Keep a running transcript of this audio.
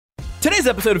Today's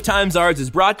episode of Time Czars is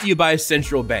brought to you by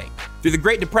Central Bank. Through the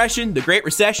Great Depression, the Great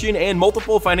Recession, and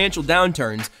multiple financial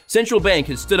downturns, Central Bank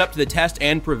has stood up to the test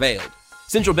and prevailed.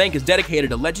 Central Bank has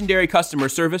dedicated a legendary customer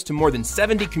service to more than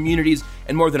 70 communities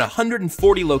and more than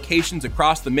 140 locations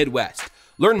across the Midwest.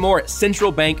 Learn more at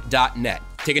centralbank.net.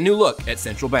 Take a new look at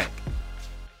Central Bank.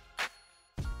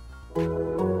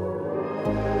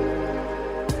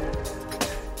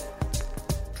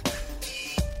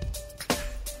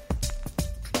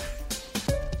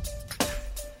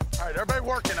 Everybody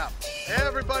working up.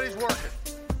 Everybody's working.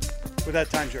 With that,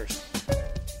 time's yours.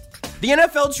 The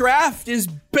NFL draft is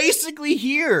basically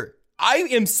here. I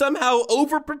am somehow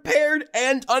overprepared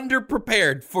and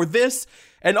underprepared for this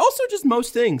and also just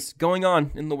most things going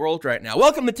on in the world right now.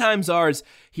 Welcome to Time Czars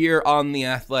here on The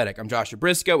Athletic. I'm Joshua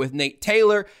Briscoe with Nate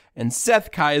Taylor and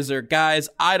Seth Kaiser. Guys,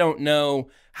 I don't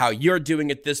know how you're doing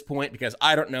at this point because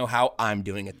I don't know how I'm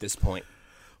doing at this point.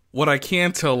 What I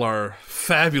can tell our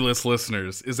fabulous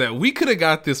listeners is that we could have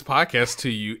got this podcast to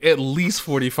you at least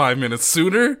 45 minutes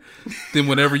sooner than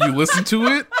whenever you listen to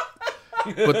it.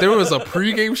 But there was a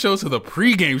pregame show to the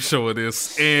pregame show of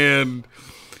this, and,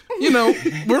 you know,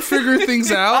 we're figuring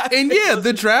things out. And, yeah,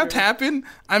 the draft happened.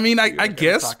 I mean, I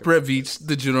guess Brett Veach,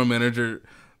 the general manager,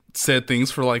 said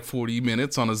things for like 40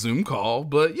 minutes on a Zoom call.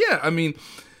 But, yeah, I mean,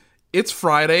 it's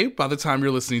Friday by the time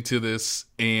you're listening to this,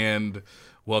 and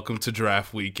welcome to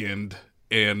draft weekend.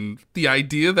 And the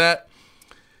idea that,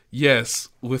 yes,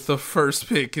 with the first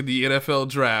pick in the NFL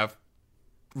draft,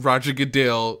 Roger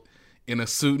Goodell in a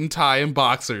suit and tie and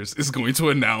boxers is going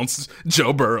to announce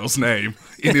Joe Burrow's name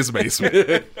in his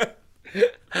basement.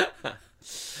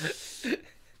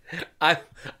 I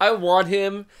want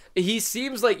him. He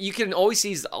seems like you can always see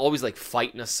he's always like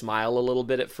fighting a smile a little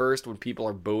bit at first when people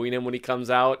are booing him when he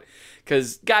comes out.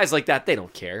 Because guys like that, they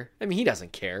don't care. I mean, he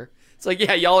doesn't care. It's like,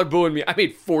 yeah, y'all are booing me. I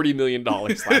made $40 million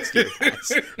last year,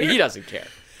 guys. He doesn't care.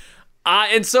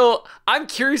 And so I'm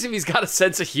curious if he's got a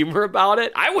sense of humor about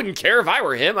it. I wouldn't care if I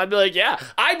were him. I'd be like, yeah,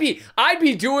 I'd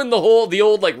be doing the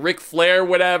old like Ric Flair,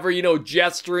 whatever, you know,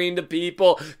 gesturing to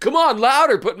people. Come on,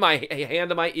 louder, putting my hand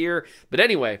to my ear. But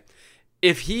anyway,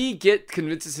 if he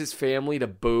convinces his family to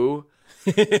boo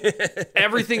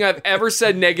everything I've ever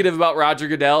said negative about Roger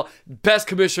Goodell, best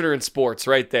commissioner in sports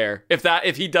right there.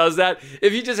 If he does that,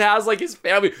 if he just has like his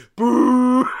family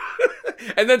boo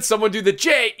and then someone do the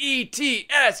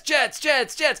Jets,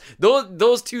 Jets,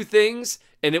 those two things,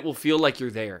 and it will feel like you're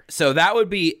there. So that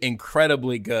would be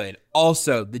incredibly good.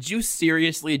 Also, did you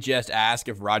seriously just ask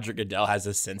if Roger Goodell has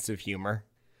a sense of humor?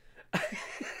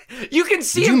 You can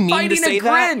see him fighting a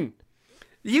grin.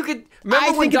 You could remember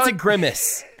I think it's a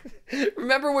grimace.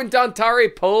 Remember when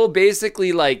Dontari Poe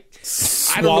basically, like,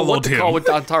 I don't know what to call what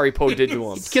Dontari Poe did to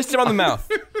him. Kissed him on the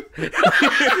mouth.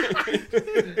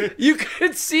 You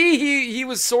could see he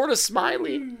was sort of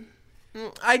smiling.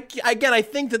 I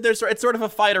think that it's sort of a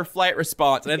fight or flight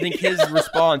response. And I think his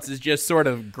response is just sort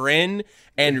of grin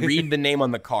and read the name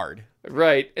on the card.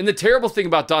 Right. And the terrible thing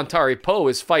about Dontari Poe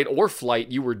is fight or flight,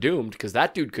 you were doomed because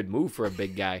that dude could move for a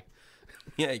big guy.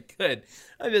 Yeah, he could.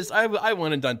 I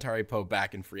wanted Dontari Poe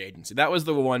back in free agency. That was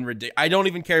the one I don't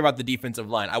even care about the defensive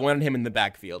line. I wanted him in the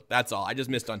backfield. That's all. I just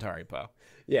missed Dontari Poe.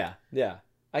 Yeah.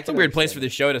 It's a weird place for the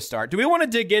show to start. Do we want to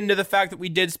dig into the fact that we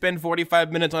did spend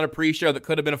 45 minutes on a pre-show that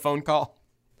could have been a phone call?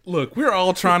 Look, we're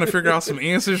all trying to figure out some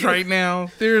answers right now.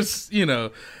 There is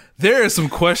some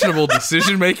questionable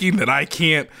decision-making that I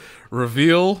can't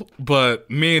reveal, but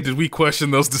man, did we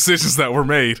question those decisions that were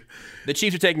made. The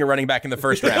Chiefs are taking a running back in the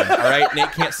first round, all right?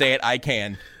 Nate can't say it. I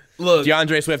can. Look,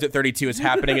 DeAndre Swift at 32 is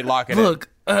happening at Lock It In. Look,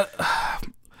 I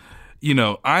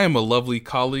am a lovely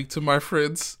colleague to my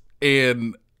friends,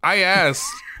 and I asked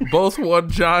both one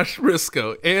Josh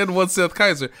Briscoe and one Seth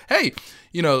Kaiser, hey,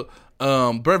 Brett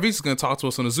Veach is going to talk to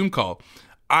us on a Zoom call.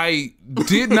 I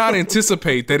did not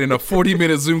anticipate that in a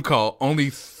 40-minute Zoom call, only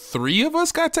 3 of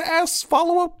us got to ask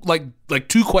follow-up, like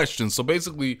 2 questions. So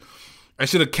basically, I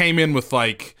should have came in with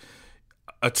like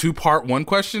a 2-part one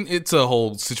question. It's a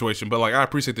whole situation, but like I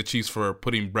appreciate the Chiefs for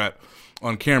putting Brett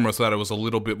on camera so that it was a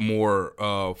little bit more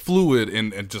fluid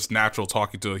and just natural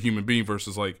talking to a human being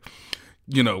versus like,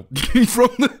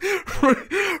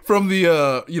 from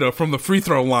the free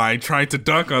throw line trying to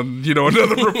dunk on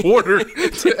another reporter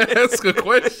to ask a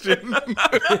question,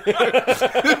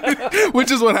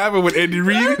 which is what happened with Andy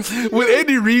Reid. When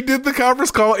Andy Reid did the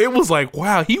conference call, it was like,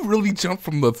 wow, he really jumped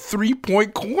from the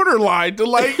 3-point corner line to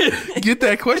like get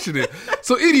that question in.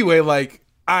 So anyway, like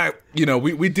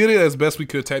we did it as best we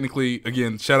could technically.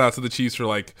 Again, shout out to the Chiefs for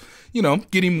like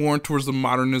getting more towards the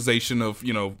modernization of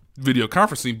video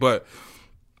conferencing, but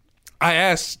I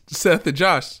asked Seth and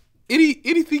Josh,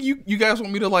 anything you guys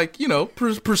want me to like,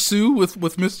 pursue with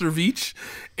Mr. Veach?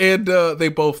 And they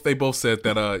both said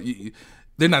that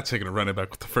they're not taking a running back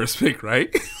with the first pick,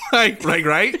 right? like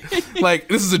right? Like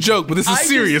this is a joke, but this is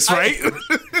serious, right?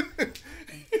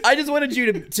 I just wanted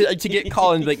you to get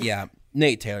Colin like, yeah,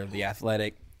 Nate Taylor of The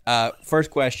Athletic.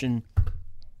 First question.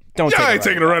 Don't I ain't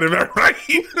taking a running back, right?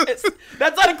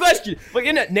 That's not a question. But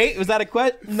Nate, was that a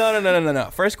question? No.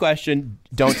 First question,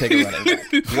 don't take a running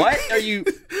back. What are you?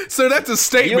 So that's a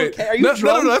statement. Are you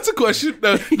no, that's a question.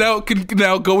 Now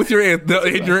go with your answer.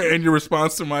 And your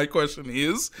response to my question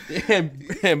is? And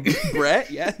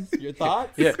Brett, yes, your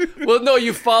thoughts? Yeah. Well, no,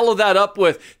 you follow that up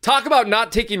with talk about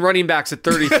not taking running backs at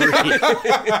 33.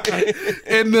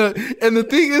 And the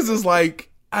thing is like,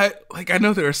 I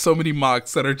know there are so many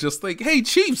mocks that are just like, hey,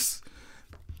 Chiefs,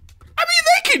 I mean,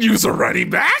 they could use a running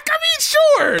back. I mean,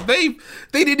 sure.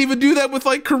 They didn't even do that with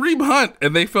like Kareem Hunt,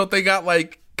 and they felt they got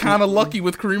like kind of lucky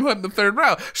with Kareem Hunt in the third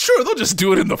round. Sure, they'll just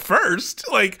do it in the first,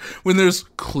 like when there's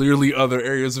clearly other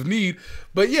areas of need.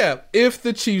 But yeah, if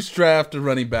the Chiefs draft a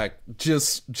running back,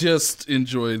 just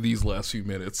enjoy these last few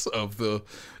minutes of the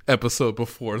episode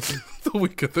before the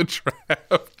week of the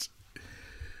draft.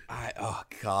 Oh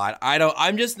God,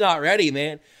 I'm just not ready,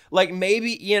 man. Like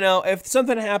maybe, if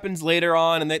something happens later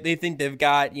on and they think they've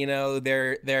got,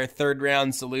 their third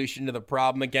round solution to the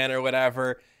problem again or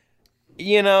whatever,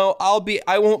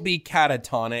 I won't be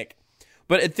catatonic.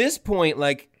 But at this point,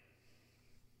 like,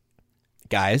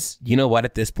 guys, you know what?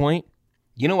 At this point,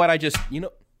 you know what?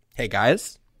 Hey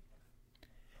guys.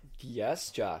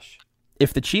 Yes, Josh.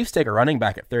 If the Chiefs take a running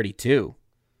back at 32,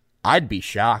 I'd be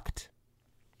shocked.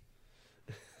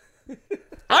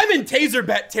 I'm in taser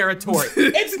bet territory.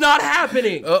 It's not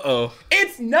happening. Uh-oh.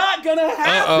 It's not gonna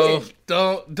happen.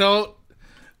 Uh-oh. Don't.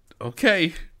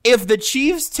 Okay. If the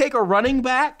Chiefs take a running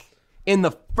back in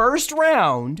the first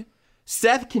round,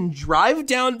 Seth can drive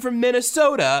down from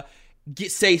Minnesota,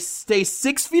 stay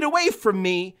 6 feet away from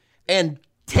me, and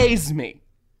tase me.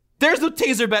 There's no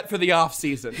taser bet for the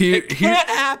offseason. It can't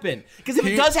happen. Because if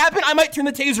it does happen, I might turn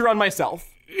the taser on myself.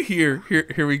 Here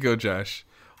we go, Josh.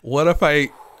 What if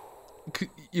I,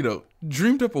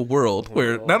 dreamed up a world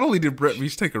where not only did Brett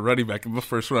Veach take a running back in the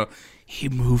first round, he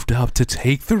moved up to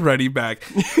take the running back.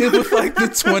 It was like the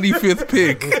 25th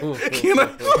pick.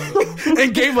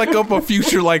 And gave up a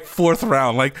future fourth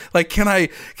round. Can I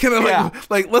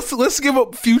let's give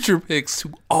up future picks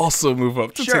to also move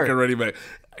up to take a running back.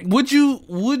 Would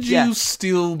you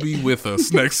still be with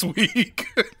us next week?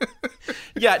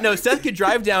 Yeah, no, Seth could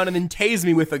drive down and then tase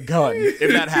me with a gun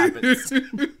if that happens.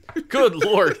 Good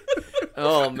Lord.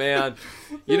 Oh, man.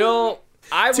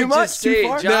 I would just say,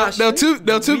 Josh,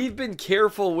 we've been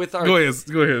careful with our... Go ahead,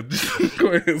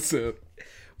 Seth.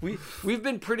 We've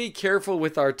been pretty careful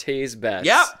with our tase bets.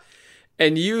 Yep.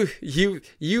 And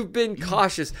you've been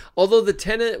cautious. Although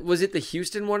was it the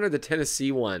Houston one or the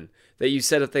Tennessee one that you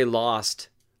said if they lost,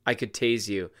 I could tase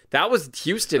you? That was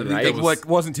Houston, right? It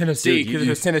wasn't Tennessee, because if it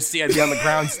was Tennessee, I'd be on the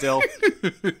ground still.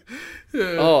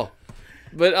 Oh,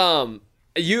 but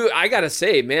I gotta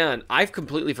say, man, I've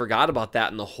completely forgot about that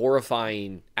and the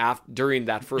horrifying during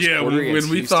that first quarter against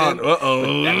when we Houston.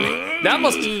 Thought, that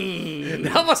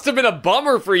must have been a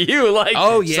bummer for you.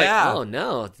 Oh yeah. Oh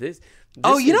no,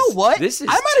 you know what? I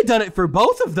might have done it for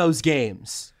both of those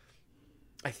games.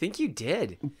 I think you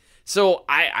did. So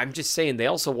I'm just saying they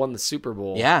also won the Super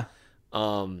Bowl. Yeah.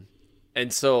 And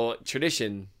so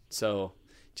tradition. So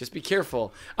just be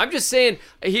careful. I'm just saying.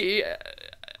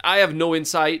 I have no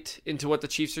insight into what the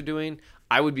Chiefs are doing.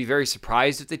 I would be very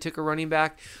surprised if they took a running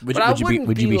back. Would you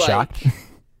be shocked?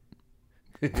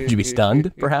 Would you be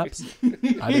stunned, perhaps?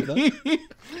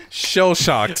 Shell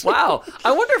shocked. Wow.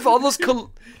 I wonder if all those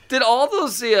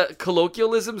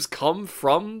colloquialisms come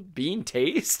from being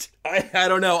tased? I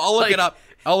don't know. I'll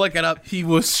look it up. He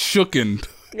was shooken.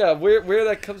 Yeah, where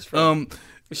that comes from.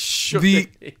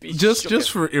 Just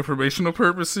for informational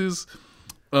purposes.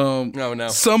 No.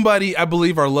 Somebody, I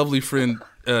believe our lovely friend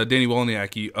Danny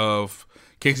Welniacki of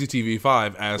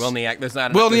KCTV5 asked... Welniak, there's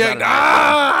not... Welniak,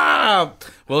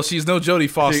 well, she's no Jodie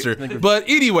Foster. But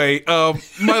anyway,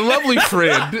 my lovely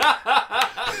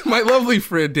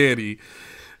friend Danny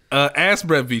asked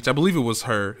Brett Veach, I believe it was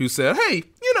her, who said, hey,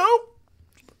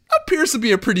 appears to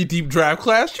be a pretty deep draft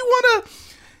class. You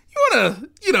wanna,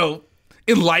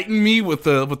 enlighten me with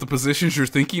the positions you're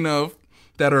thinking of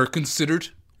that are considered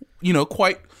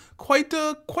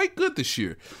quite good this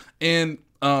year. And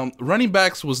running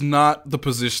backs was not the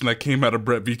position that came out of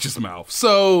Brett Veach's mouth.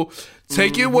 So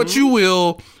take it what you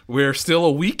will. We're still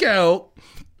a week out,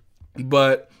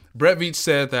 but Brett Veach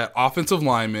said that offensive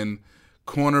linemen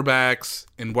cornerbacks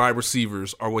and wide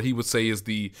receivers are what he would say is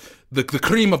the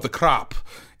cream of the crop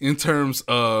in terms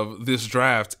of this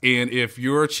draft. And if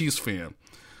you're a Chiefs fan,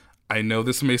 I know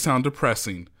this may sound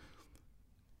depressing.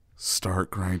 Start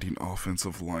grinding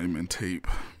offensive lineman tape.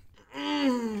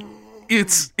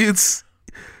 It's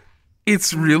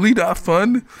really not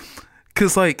fun.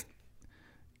 Cause like,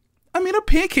 I mean, a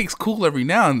pancake's cool every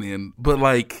now and then, but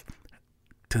like,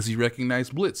 does he recognize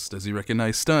blitz? Does he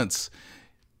recognize stunts?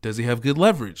 Does he have good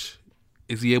leverage?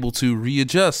 Is he able to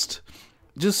readjust?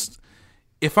 Just,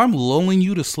 if I'm lulling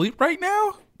you to sleep right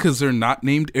now, because they're not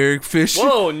named Eric Fisher.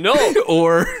 Whoa, no.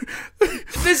 Or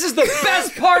this is the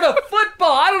best part of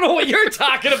football. I don't know what you're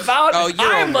talking about. Oh, you're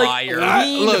I'm a liar.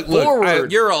 Lean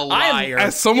forward. You're a liar.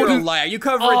 as someone You're a who- liar. You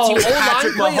cover a team with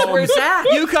Patrick Mahomes. Where's that?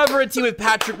 You cover a team with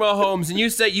Patrick Mahomes, and you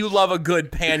say you love a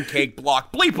good pancake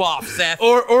block. Bleep off, Seth.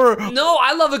 or No,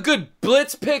 I love a good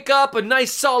blitz pickup, a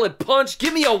nice solid punch.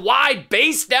 Give me a wide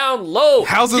base down low.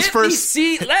 How's his Let first-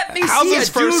 Let me how's see his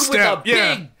a dude first with step? a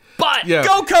Yeah. big butt. Yeah.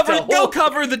 Go cover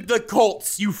To the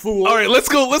Colts, you fool. all right, let's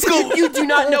go. You do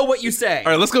not know what you say.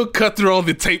 All right, let's go cut through all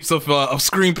the tapes of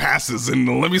screen passes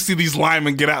and let me see these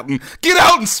linemen get out in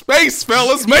space,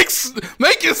 fellas.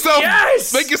 Make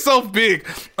yourself big.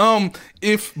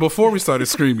 If before we started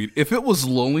screaming, if it was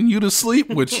lulling you to sleep,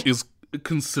 which is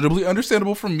considerably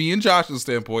understandable from me and Josh's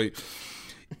standpoint,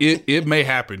 it may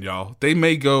happen, y'all. They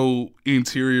may go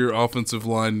interior offensive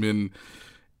linemen.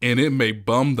 And it may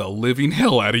bum the living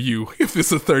hell out of you if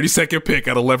it's a 30-second pick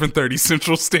at 11:30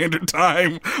 Central Standard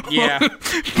Time. Yeah.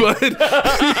 But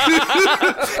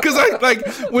because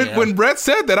when Brett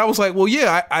said that, I was like, well,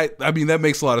 yeah, I mean that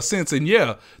makes a lot of sense. And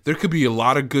yeah, there could be a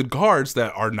lot of good guards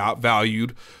that are not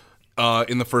valued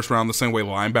in the first round, the same way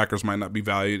linebackers might not be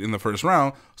valued in the first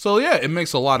round. So yeah, it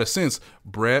makes a lot of sense.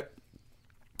 Brett,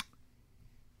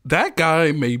 that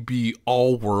guy may be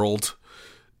all world.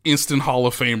 Instant Hall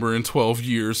of Famer in 12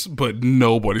 years, but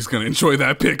nobody's going to enjoy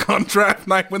that pick on draft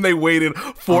night when they waited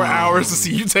 4 hours to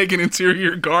see you take an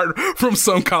interior guard from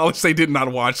some college they did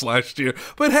not watch last year.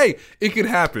 But hey, it could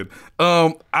happen.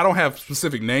 I don't have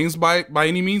specific names by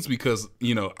any means because,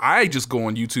 I just go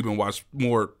on YouTube and watch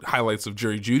more highlights of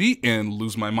Jerry Jeudy and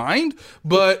lose my mind.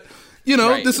 But,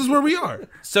 Right. This is where we are.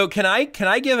 So can I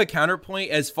give a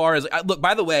counterpoint as far as look?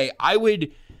 By the way, I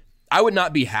would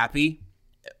not be happy,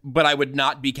 but I would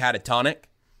not be catatonic.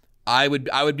 I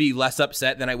would be less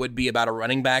upset than I would be about a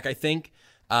running back, I think,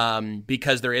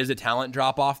 because there is a talent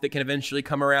drop-off that can eventually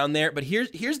come around there. But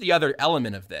here's the other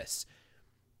element of this.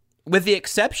 With the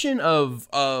exception of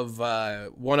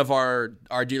one of our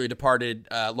dearly departed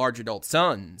large adult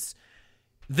sons,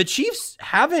 the Chiefs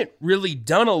haven't really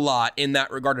done a lot in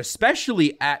that regard,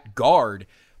 especially at guard,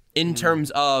 in terms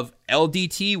of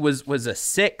LDT was a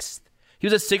sixth. He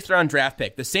was a sixth-round draft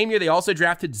pick. The same year, they also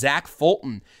drafted Zach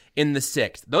Fulton in the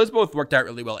sixth. Those both worked out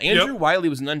really well. Andrew Wiley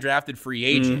was an undrafted free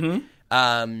agent.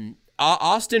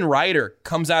 Austin Ryder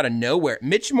comes out of nowhere.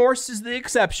 Mitch Morse is the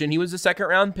exception. He was a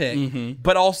second-round pick,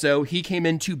 but also he came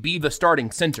in to be the starting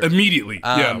center. Immediately.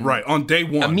 On day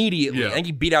one. Immediately. Yeah. I think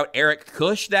he beat out Eric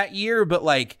Kush that year, but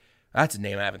that's a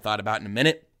name I haven't thought about in a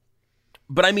minute.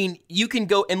 But I mean, you can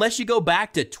go, unless you go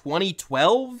back to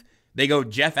 2012, they go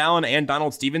Jeff Allen and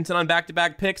Donald Stevenson on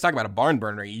back-to-back picks. Talk about a barn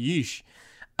burner. Yeesh.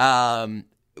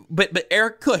 But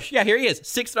Eric Kush, here he is,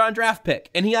 sixth-round draft pick.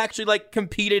 And he actually,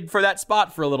 competed for that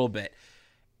spot for a little bit.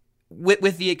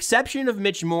 With the exception of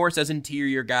Mitch Morse as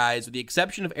interior guys, with the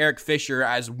exception of Eric Fisher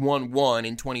as 1-1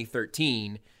 in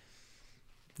 2013,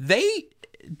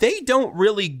 they don't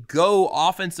really go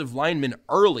offensive linemen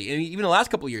early. And even the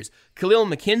last couple of years, Khalil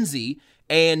McKenzie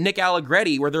and Nick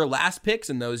Allegretti were their last picks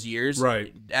in those years,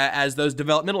 right, as those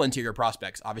developmental interior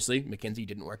prospects. Obviously, McKenzie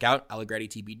didn't work out. Allegretti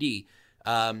TBD.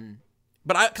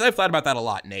 But I've thought about that a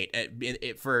lot,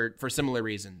 Nate, for similar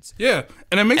reasons. Yeah,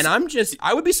 and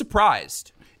I would be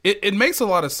surprised. It makes a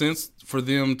lot of sense for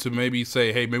them to maybe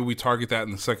say, hey, maybe we target that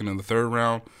in the second and the third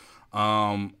round.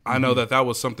 I know that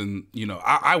was something,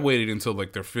 I waited until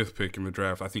their fifth pick in the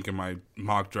draft. I think in my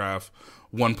mock draft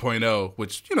 1.0,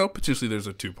 which, potentially there's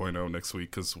a 2.0 next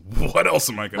week because what else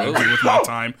am I going to do with my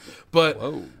time? But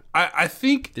I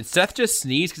think... Did Seth just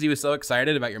sneeze because he was so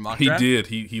excited about your mock draft? He did.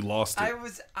 He lost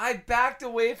it. I backed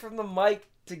away from the mic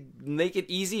to make it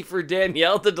easy for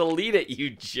Danielle to delete it, you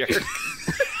jerk.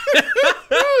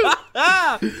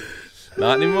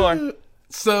 Not anymore.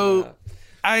 So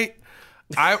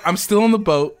I'm still in the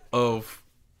boat of,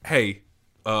 hey,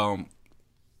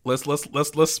 let's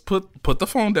put the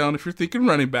phone down if you're thinking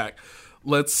running back.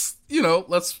 Let's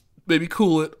maybe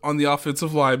cool it on the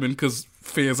offensive lineman because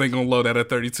fans ain't gonna load that at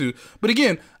 32. But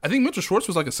again, I think Mitchell Schwartz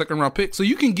was like a second round pick, so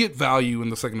you can get value in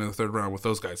the second and the third round with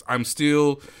those guys.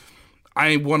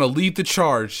 I want to lead the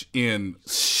charge in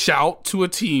shout to a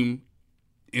team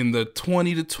in the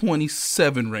 20 to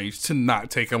 27 range to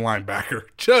not take a linebacker.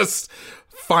 Just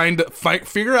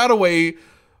figure out a way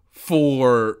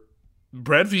for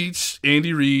Brad Veach,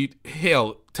 Andy Reid,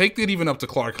 hell, take it even up to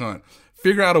Clark Hunt.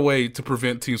 Figure out a way to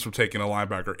prevent teams from taking a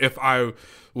linebacker if I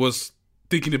was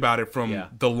thinking about it from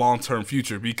the long-term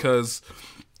future, because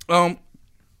Brad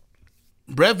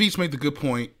Veach made the good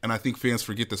point, and I think fans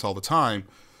forget this all the time.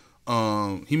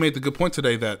 He made the good point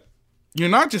today that you're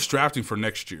not just drafting for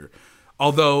next year.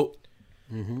 Although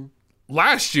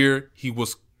last year he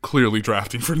was clearly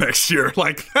drafting for next year,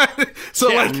 like that. So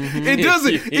it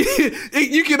doesn't.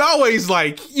 You can always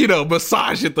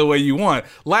massage it the way you want.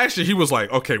 Last year he was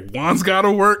like, okay, Juan's got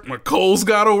to work, McColl's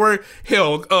got to work.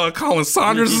 Hell, Colin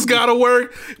Saunders has got to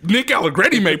work. Nick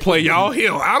Allegretti may play, y'all.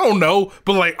 Hell, I don't know,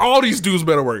 but like all these dudes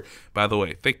better work. By the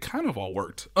way, they kind of all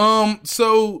worked.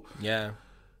 So yeah.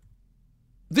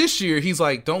 This year, he's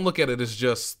like, don't look at it as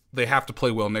just they have to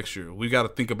play well next year. We got to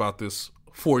think about this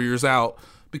 4 years out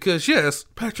because, yes,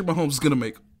 Patrick Mahomes is going to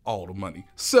make all the money.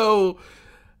 So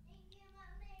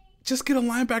just get a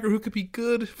linebacker who could be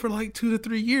good for like 2 to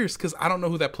 3 years, because I don't know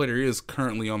who that player is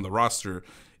currently on the roster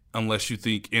unless you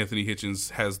think Anthony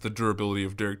Hitchens has the durability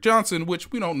of Derek Johnson,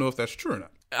 which we don't know if that's true or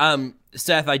not.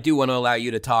 Seth, I do want to allow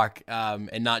you to talk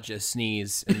and not just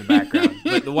sneeze in the background.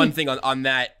 But the one thing on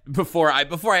that before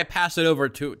I pass it over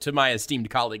to my esteemed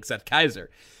colleague Seth Kaiser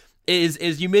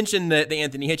is you mentioned the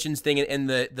Anthony Hitchens thing and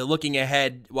the looking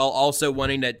ahead while also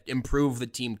wanting to improve the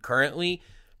team currently.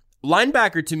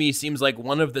 Linebacker to me seems like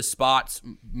one of the spots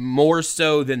more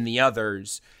so than the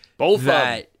others. Both of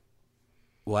them.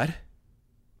 What?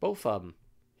 Both of them.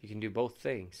 You can do both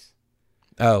things.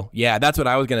 Oh, yeah, that's what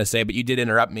I was going to say, but you did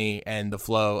interrupt me and the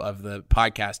flow of the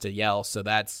podcast to yell, so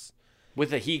that's...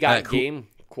 With a he got game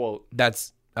quote.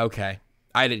 That's... Okay.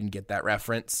 I didn't get that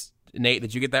reference. Nate,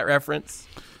 did you get that reference?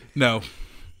 No.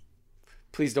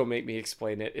 Please don't make me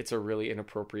explain it. It's a really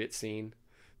inappropriate scene.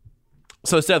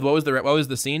 So, Seth, what was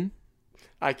the scene?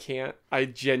 I can't. I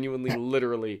genuinely,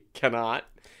 literally cannot.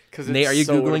 Nate, are you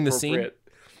Googling the scene?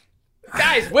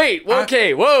 Guys, wait.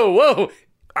 Okay, whoa.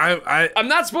 I'm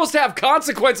not supposed to have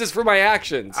consequences for my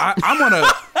actions. I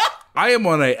am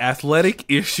on a athletic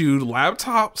issued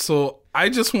laptop, so I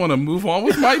just want to move on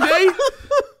with my day.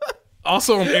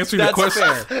 Also, I'm answering the question.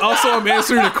 I'm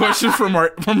answering a question from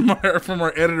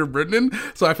our editor Brendan,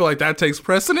 so I feel like that takes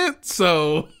precedent.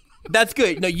 So that's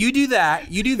good. No, you do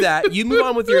that. You move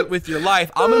on with your life.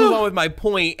 I'm gonna move on with my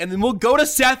point, and then we'll go to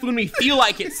Seth when we feel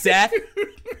like it. Seth.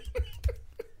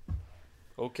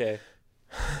 Okay.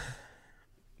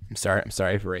 I'm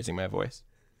sorry for raising my voice.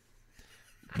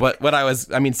 But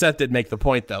Seth did make the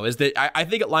point though, is that I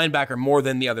think at linebacker more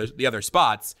than the other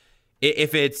spots,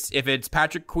 if it's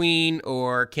Patrick Queen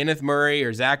or Kenneth Murray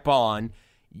or Zach Bond,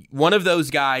 one of those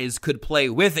guys could play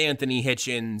with Anthony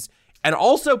Hitchens and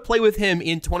also play with him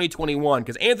in 2021,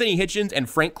 because Anthony Hitchens and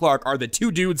Frank Clark are the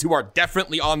two dudes who are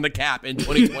definitely on the cap in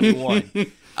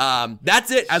 2021.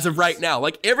 That's it as of right now.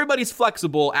 Like, everybody's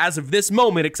flexible as of this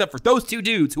moment, except for those two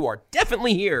dudes who are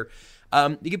definitely here.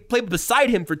 You can play beside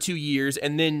him for 2 years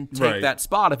and then take that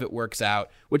spot if it works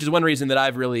out, which is one reason that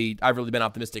I've really been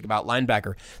optimistic about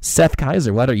linebacker. Seth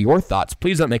Kaiser, what are your thoughts?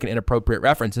 Please don't make an inappropriate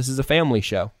reference. This is a family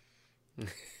show.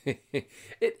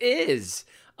 It is.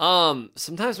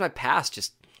 Sometimes my past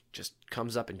just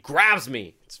comes up and grabs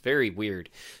me. It's very weird.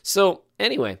 So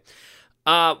anyway,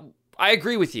 I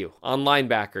agree with you on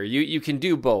linebacker. You can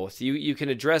do both. You can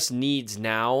address needs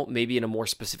now, maybe in a more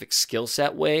specific skill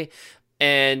set way,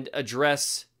 and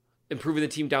address improving the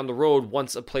team down the road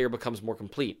once a player becomes more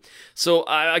complete. So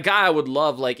a guy I would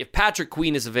love, like if Patrick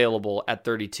Queen is available at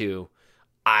 32,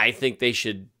 I think they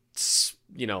should,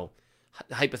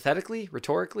 hypothetically,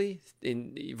 rhetorically,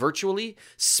 virtually,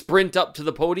 sprint up to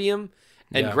the podium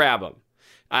and grab him.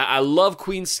 I love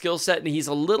Queen's skill set, and he's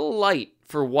a little light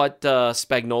for what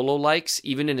Spagnuolo likes,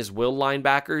 even in his will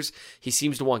linebackers. He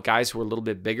seems to want guys who are a little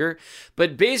bit bigger.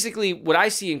 But basically, what I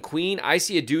see in Queen, I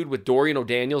see a dude with Dorian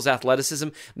O'Daniel's athleticism,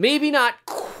 maybe not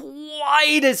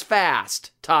quite as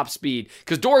fast top speed,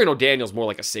 because Dorian O'Daniel's more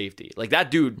like a safety. Like,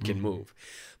 that dude can move.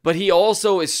 But he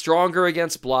also is stronger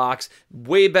against blocks,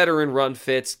 way better in run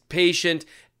fits, patient,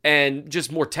 and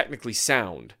just more technically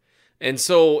sound. And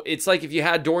so it's like if you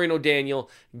had Dorian O'Daniel,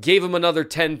 gave him another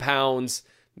 10 pounds,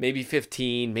 maybe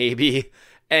 15, maybe,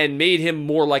 and made him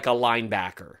more like a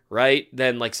linebacker, right?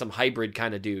 Than like some hybrid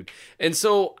kind of dude. And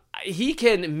so he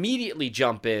can immediately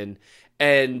jump in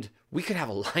and we could have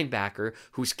a linebacker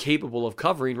who's capable of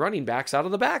covering running backs out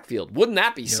of the backfield. Wouldn't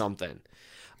that be something?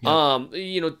 And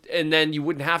then you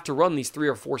wouldn't have to run these 3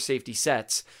 or 4 safety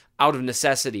sets out of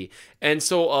necessity. And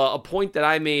so a point that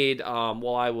I made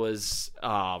while I was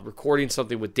recording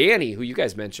something with Danny, who you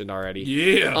guys mentioned already.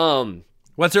 Yeah.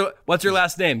 What's her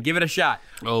last name? Give it a shot.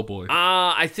 Oh boy.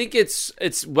 I think it's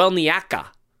Welniaka.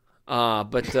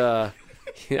 But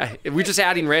we're just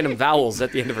adding random vowels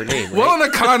at the end of her name,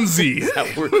 right? Welnakanzi.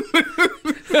 That word.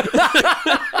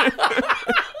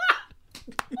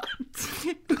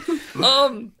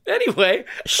 Anyway,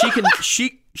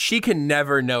 she can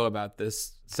never know about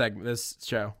this segment, this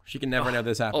show. She can never know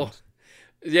this happened.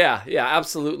 Yeah,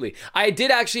 absolutely. I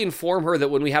did actually inform her that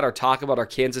when we had our talk about our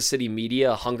Kansas City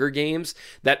media Hunger Games,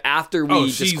 that after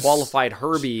we disqualified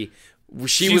Herbie,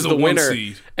 she was the winner.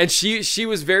 Seed. And she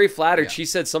was very flattered. Yeah. She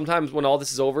said sometimes when all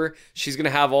this is over, she's going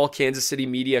to have all Kansas City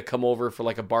media come over for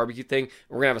like a barbecue thing.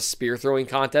 We're going to have a spear throwing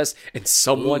contest, and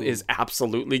someone is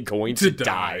absolutely going to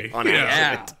die on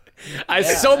accident.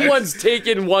 Someone's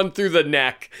taken one through the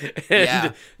neck,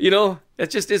 and it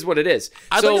just is what it is.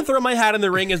 I'd like to throw my hat in the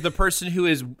ring as the person who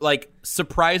is like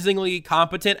surprisingly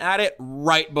competent at it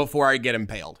right before I get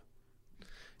impaled.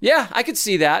 Yeah, I could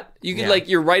see that. You can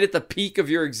you're right at the peak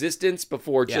of your existence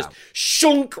before just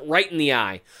shunk right in the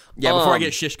eye. Yeah, before I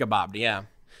get shish kebabbed. Yeah.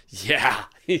 Yeah,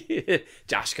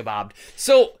 Josh kebabbed.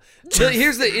 So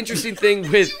here's the interesting thing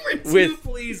with you were too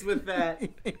pleased with that.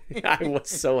 I was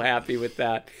so happy with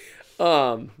that.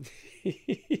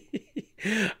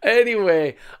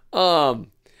 Anyway,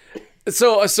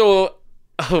 so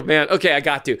oh man, okay, I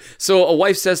got to. So a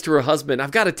wife says to her husband,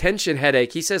 "I've got a tension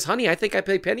headache." He says, "Honey, I think I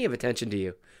pay plenty of attention to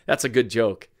you." That's a good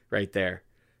joke right there.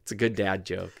 It's a good dad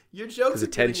joke. Your jokes are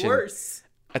getting worse.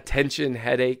 Attention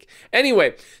headache.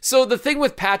 Anyway, so the thing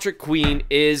with Patrick Queen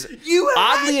is,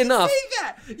 oddly enough, say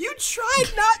that. You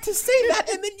tried not to say that,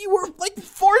 and then you were like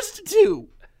forced to.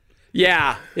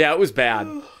 Yeah, it was bad.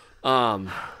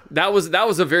 That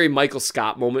was a very Michael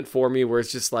Scott moment for me, where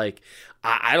it's just like,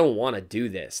 I don't want to do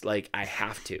this. Like, I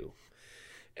have to.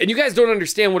 And you guys don't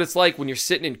understand what it's like when you're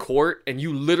sitting in court and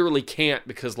you literally can't,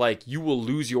 because like you will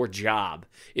lose your job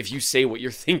if you say what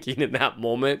you're thinking in that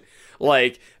moment.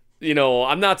 Like,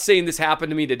 I'm not saying this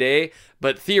happened to me today,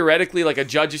 but theoretically, like a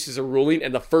judge issues a ruling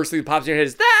and the first thing that pops in your head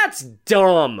is, that's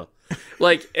dumb.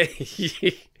 Like,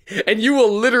 and you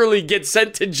will literally get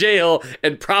sent to jail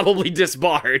and probably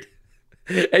disbarred.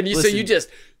 And you just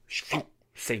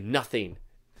say nothing.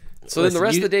 So then the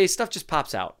rest of the day, stuff just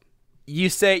pops out. You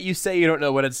say you don't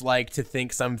know what it's like to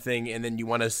think something, and then you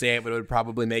want to say it, but it would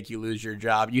probably make you lose your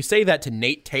job. You say that to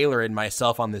Nate Taylor and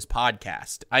myself on this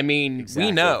podcast. I mean, exactly.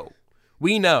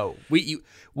 We know.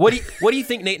 What do you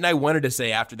think Nate and I wanted to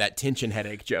say after that tension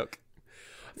headache joke?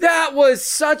 That was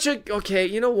such a... Okay,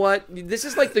 you know what? This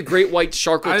is like the Great White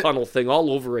Sharkle Tunnel thing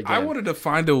all over again. I wanted to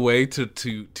find a way to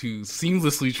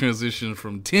seamlessly transition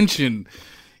from tension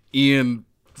in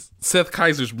Seth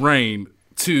Kaiser's brain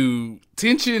to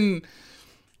tension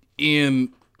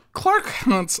in Clark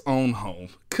Hunt's own home.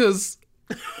 Because...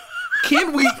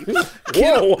 Can we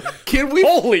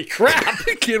holy crap.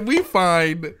 Can we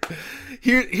find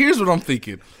here's what I'm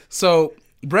thinking. So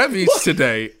Brett Veach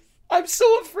today, I'm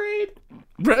so afraid.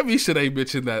 Brett Veach today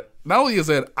mentioned that not only is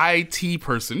that IT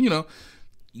person, you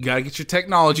gotta get your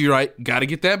technology right, gotta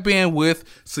get that bandwidth,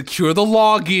 secure the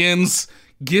logins,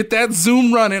 get that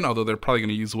Zoom running, although they're probably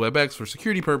gonna use WebEx for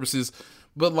security purposes.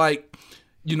 But like,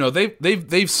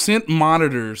 they've sent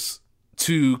monitors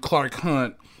to Clark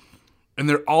Hunt. And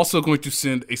they're also going to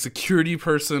send a security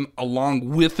person along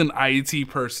with an IT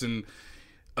person.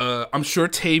 I'm sure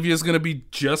Tavia is going to be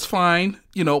just fine,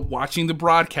 watching the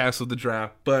broadcast of the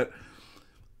draft. But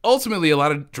ultimately, a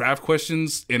lot of draft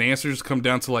questions and answers come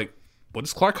down to like, what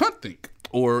does Clark Hunt think?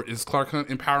 Or is Clark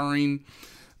Hunt empowering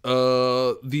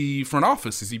the front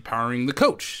office? Is he empowering the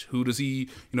coach? Who does he,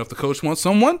 if the coach wants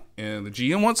someone and the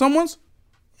GM wants someone's,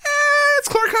 it's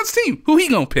Clark Hunt's team. Who he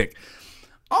going to pick?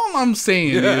 All I'm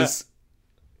saying is,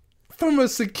 from a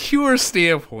secure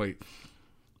standpoint,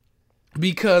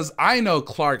 because I know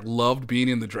Clark loved being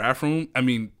in the draft room. I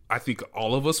mean, I think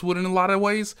all of us would in a lot of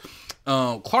ways.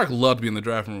 Clark loved being in the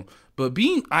draft room, but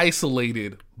being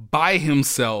isolated by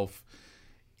himself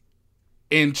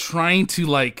and trying to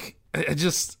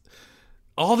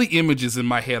all the images in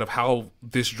my head of how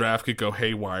this draft could go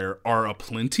haywire are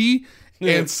aplenty.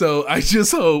 Yeah. And so I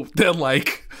just hope that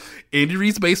Andy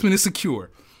Reid's basement is secure.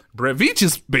 Brett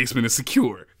Veach's basement is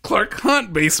secure. Clark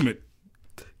Hunt basement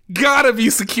gotta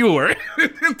be secure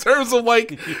in terms of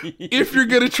if you're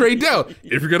gonna trade down,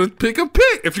 if you're gonna pick a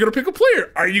pick, if you're gonna pick a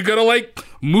player, are you gonna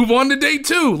move on to day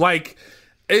two?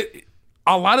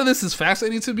 a lot of this is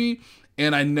fascinating to me,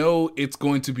 and I know it's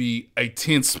going to be a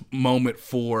tense moment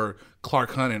for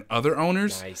Clark Hunt and other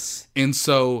owners. Nice. And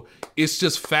so it's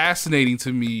just fascinating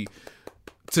to me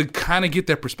to kind of get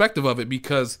that perspective of it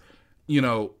because, you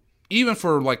know, even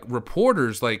for like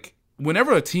reporters, like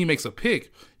whenever a team makes a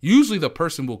pick, usually the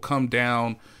person will come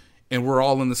down and we're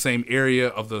all in the same area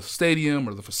of the stadium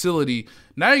or the facility.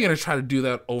 Now you're going to try to do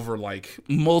that over like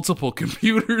multiple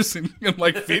computers and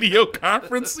like video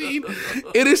conferencing.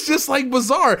 And it's just like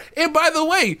bizarre. And by the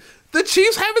way, the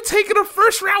Chiefs haven't taken a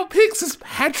first round pick since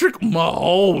Patrick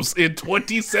Mahomes in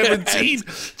 2017.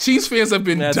 Chiefs fans have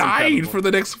been dying incredible for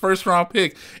the next first round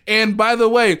pick. And by the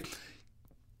way,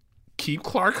 keep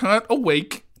Clark Hunt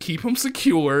awake, keep him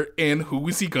secure, and who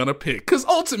is he going to pick? Because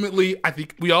ultimately, I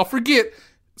think we all forget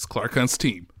it's Clark Hunt's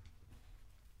team.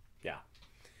 Yeah.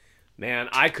 Man,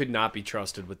 I could not be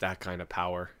trusted with that kind of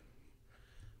power.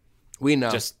 We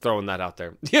know. Just throwing that out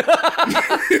there.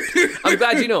 I'm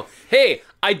glad you know. Hey,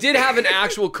 I did have an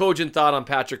actual cogent thought on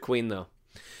Patrick Queen, though.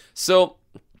 So,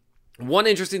 one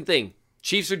interesting thing.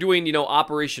 Chiefs are doing, you know,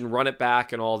 Operation Run It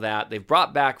Back and all that. They've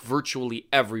brought back virtually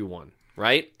everyone,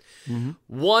 right? Mm-hmm.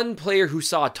 One player who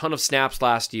saw a ton of snaps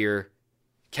last year,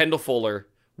 Kendall Fuller,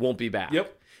 won't be back.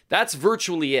 Yep. That's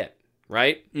virtually it,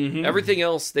 right? Mm-hmm. Everything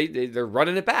else, they're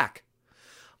running it back.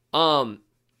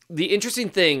 The interesting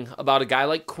thing about a guy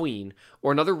like Queen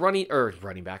or another running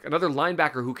back, another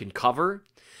linebacker who can cover,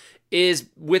 is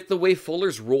with the way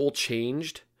Fuller's role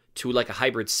changed to like a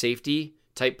hybrid safety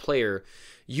type player,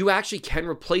 you actually can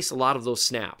replace a lot of those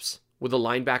snaps with a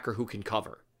linebacker who can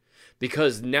cover.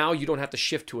 Because now you don't have to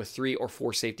shift to a 3 or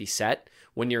 4 safety set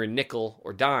when you're in nickel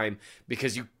or dime,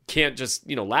 because you can't just,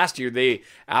 you know, last year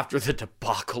after the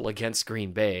debacle against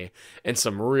Green Bay and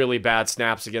some really bad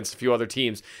snaps against a few other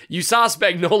teams, you saw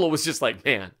Spagnuolo was just like,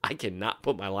 man, I cannot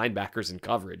put my linebackers in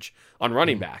coverage on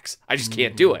running backs. I just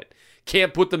can't do it.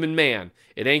 Can't put them in man.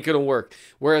 It ain't going to work.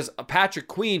 Whereas Patrick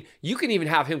Queen, you can even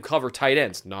have him cover tight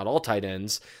ends. Not all tight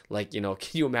ends. Like, you know,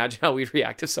 can you imagine how we'd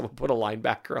react if someone put a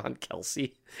linebacker on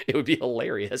Kelsey? It would be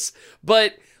hilarious.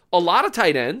 But a lot of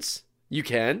tight ends, you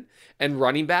can, and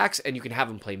running backs, and you can have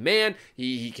him play man.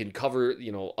 He can cover,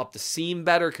 you know, up the seam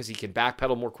better because he can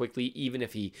backpedal more quickly, even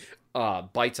if he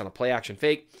bites on a play action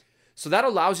fake. So that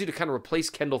allows you to kind of replace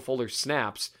Kendall Fuller's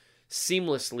snaps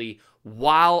seamlessly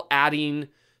while adding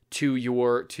to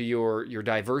your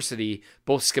diversity,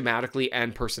 both schematically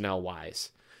and personnel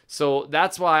wise. So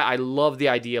that's why I love the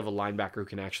idea of a linebacker who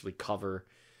can actually cover.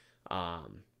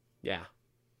 Yeah.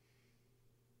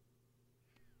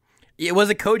 It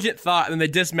was a cogent thought, and the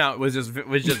dismount was just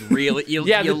real. You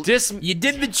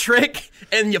did the trick,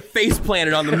 and you face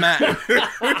planted on the mat.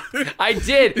 I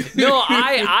did. No,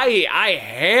 I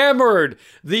hammered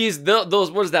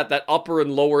those. What is that? That upper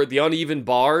and lower, the uneven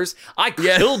bars. I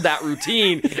killed that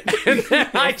routine, and then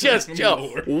I just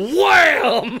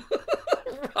wham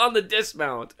on the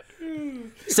dismount.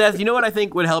 Seth, you know what I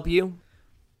think would help you?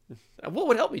 What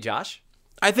would help me, Josh?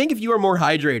 I think if you were more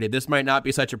hydrated, this might not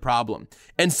be such a problem.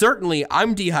 And certainly,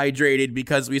 I'm dehydrated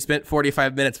because we spent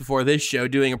 45 minutes before this show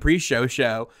doing a pre-show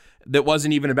show that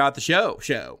wasn't even about the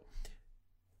show.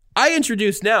 I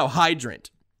introduce now Hydrant.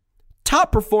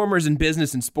 Top performers in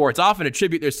business and sports often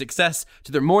attribute their success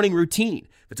to their morning routine.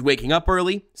 If it's waking up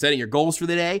early, setting your goals for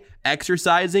the day,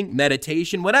 exercising,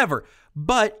 meditation, whatever.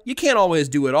 But you can't always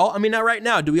do it all. I mean, not right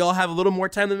now. Do we all have a little more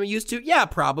time than we used to? Yeah,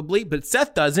 probably. But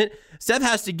Seth doesn't. Seth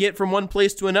has to get from one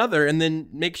place to another and then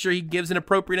make sure he gives an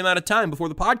appropriate amount of time before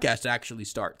the podcast actually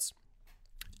starts.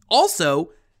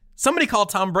 Also, somebody called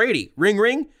Tom Brady. Ring,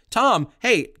 ring. Tom,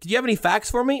 hey, do you have any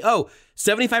facts for me? Oh,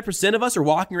 75% of us are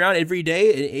walking around every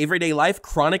day in everyday life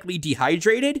chronically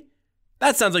dehydrated?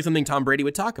 That sounds like something Tom Brady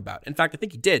would talk about. In fact, I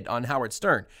think he did on Howard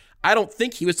Stern. I don't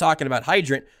think he was talking about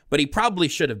Hydrant, but he probably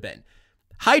should have been.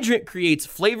 Hydrant creates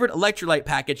flavored electrolyte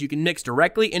packets you can mix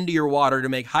directly into your water to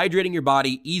make hydrating your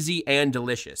body easy and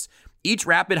delicious. Each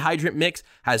Rapid Hydrant mix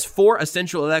has 4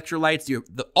 essential electrolytes,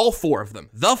 all 4 of them,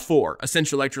 the 4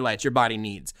 essential electrolytes your body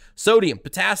needs. Sodium,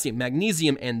 potassium,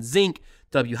 magnesium, and zinc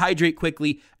to help you hydrate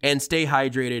quickly and stay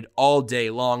hydrated all day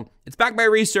long. It's backed by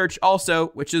research also,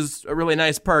 which is a really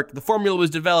nice perk. The formula was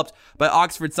developed by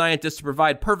Oxford scientists to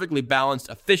provide perfectly balanced,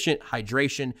 efficient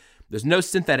hydration. There's no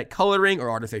synthetic coloring or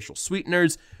artificial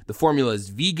sweeteners. The formula is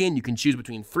vegan. You can choose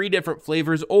between 3 different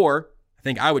flavors, or I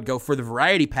think I would go for the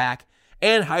variety pack.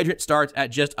 And Hydrant starts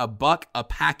at just $1 a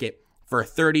packet for a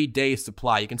 30-day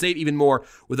supply. You can save even more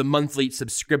with a monthly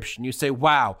subscription. You say,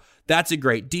 wow, that's a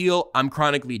great deal. I'm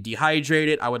chronically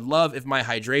dehydrated. I would love if my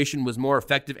hydration was more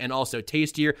effective and also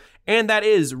tastier. And that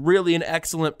is really an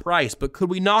excellent price. But could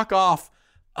we knock off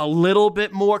a little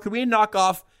bit more? Could we knock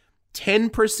off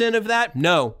 10% of that?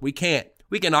 No, we can't.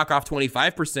 We can knock off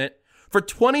 25%. For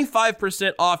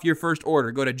 25% off your first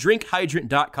order, go to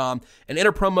drinkhydrant.com and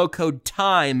enter promo code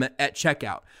TIME at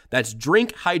checkout. That's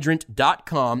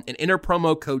drinkhydrant.com and enter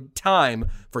promo code TIME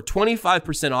for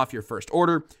 25% off your first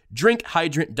order.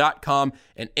 Drinkhydrant.com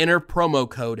and enter promo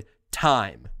code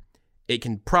TIME. It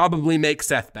can probably make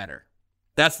Seth better.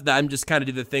 I'm just kind of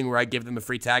do the thing where I give them a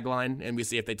free tagline and we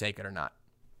see if they take it or not.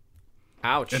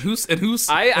 Ouch. And who's?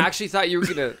 I actually thought you were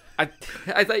gonna. I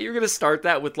thought you were gonna start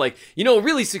that with like,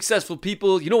 really successful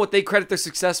people. You know what they credit their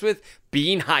success with?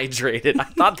 Being hydrated. I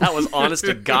thought that was honest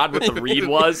to God what the read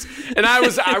was, and I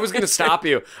was gonna stop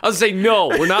you. I was saying, no,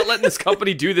 we're not letting this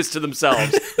company do this to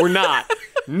themselves. We're not.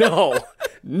 No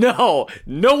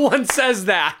one says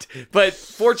that. But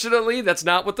fortunately, that's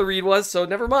not what the read was. So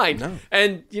never mind. No.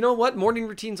 And you know what? Morning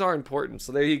routines are important.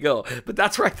 So there you go. But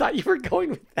that's where I thought you were going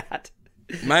with that.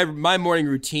 My morning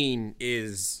routine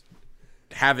is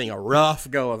having a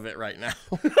rough go of it right now.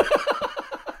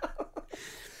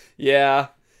 Yeah,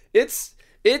 it's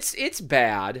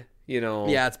bad,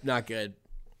 Yeah, it's not good.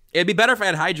 It'd be better if I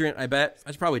had Hydrant. I bet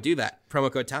I should probably do that. Promo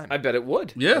code TIME. I bet it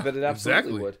would. Yeah, I bet it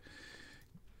absolutely would.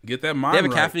 Get that mind. They have a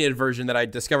right. caffeinated version that I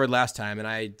discovered last time, and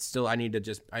I need to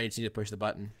push the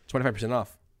button. 25%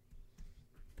 off.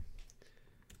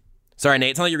 Sorry,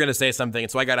 Nate. It's not like you're going to say something,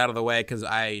 so I got out of the way because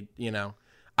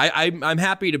I'm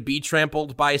happy to be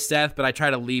trampled by Seth, but I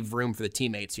try to leave room for the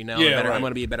teammates. Yeah, right. I'm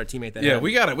going to be a better teammate than him. him.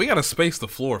 we gotta space the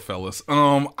floor, fellas.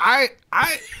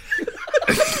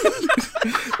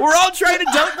 We're all trying to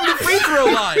dunk from the free throw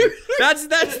line. That's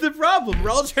the problem.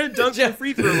 We're all trying to dunk from the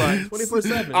free throw line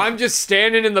 24/7. I'm just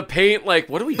standing in the paint like,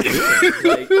 what are we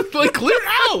doing? Like clear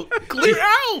out.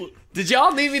 Did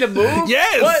y'all need me to move?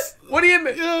 Yes. What do you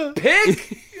mean? Yeah.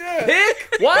 Pick? Yeah.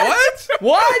 Pick? What?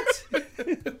 What?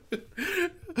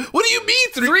 What do you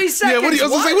mean 3 seconds? Yeah, I was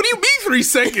gonna say, what do you mean 3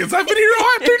 seconds? I've been here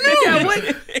all afternoon. Yeah,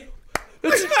 what?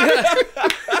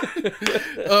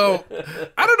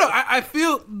 I don't know. I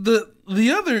feel the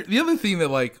other thing that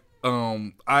like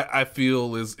I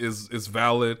feel is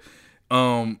valid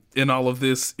in all of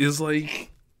this is like,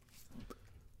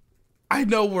 I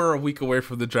know we're a week away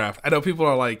from the draft. I know people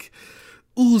are like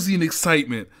oozing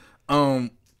excitement. I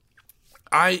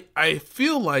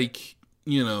feel like,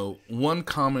 one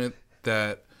comment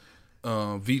that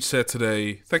Veach said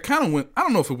today that kind of went, I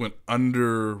don't know if it went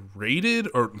underrated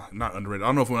or not underrated. I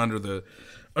don't know if it went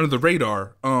under the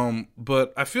radar.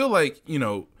 But I feel like,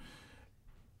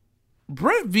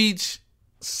 Brett Veach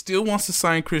still wants to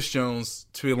sign Chris Jones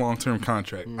to a long-term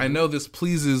contract. I know this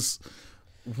pleases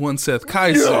one Seth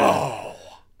Kaiser.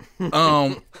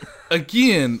 No.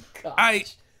 Again,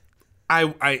 gosh.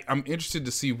 I'm interested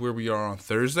to see where we are on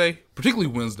Thursday, particularly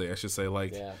Wednesday, I should say.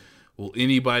 Like, will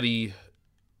anybody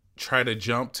try to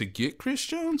jump to get Chris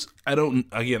Jones? I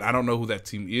don't know who that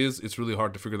team is. It's really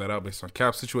hard to figure that out based on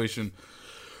cap situation.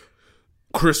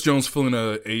 Chris Jones feeling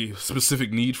a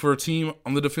specific need for a team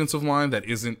on the defensive line that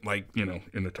isn't like,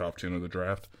 in the top 10 of the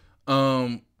draft.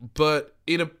 But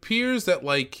it appears that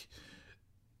like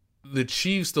the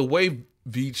Chiefs, the way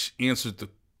Veach answered the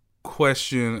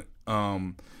question,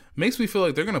 makes me feel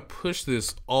like they're going to push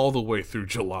this all the way through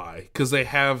July because they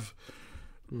have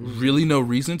really no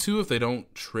reason to if they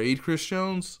don't trade Chris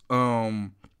Jones.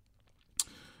 Veach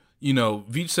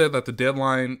said that the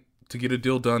deadline to get a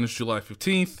deal done is July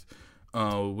 15th.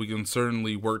 We can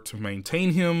certainly work to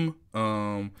maintain him.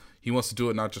 He wants to do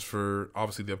it not just for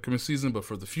obviously the upcoming season, but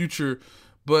for the future.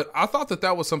 But I thought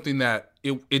that was something that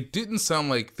it didn't sound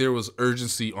like there was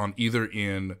urgency on either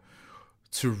end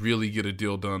to really get a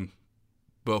deal done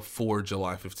before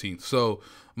July 15th. So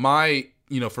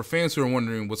for fans who are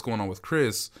wondering what's going on with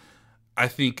Chris, I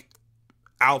think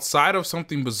outside of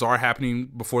something bizarre happening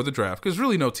before the draft, because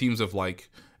really no teams have like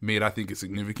made, I think, a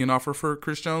significant offer for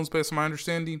Chris Jones based on my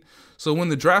understanding. So when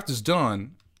the draft is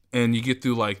done and you get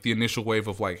through like the initial wave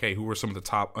of like, hey, who are some of the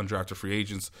top undrafted free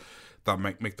agents that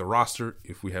might make the roster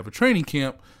if we have a training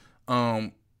camp,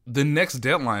 the next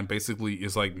deadline basically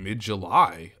is like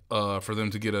mid-July for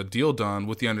them to get a deal done,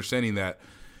 with the understanding that,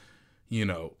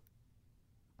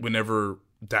 whenever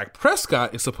Dak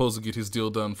Prescott is supposed to get his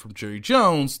deal done from Jerry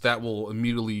Jones, that will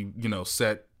immediately,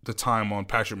 set the time on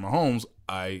Patrick Mahomes.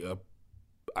 I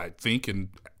think, and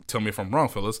tell me if I'm wrong,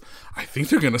 fellas, I think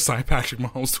they're going to sign Patrick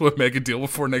Mahomes to a mega deal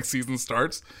before next season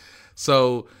starts.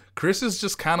 So Chris is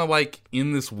just kind of like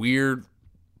in this weird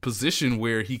position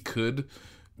where he could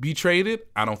be traded.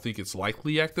 I don't think it's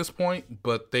likely at this point,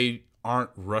 but they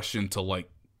aren't rushing to like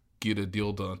get a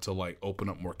deal done to like open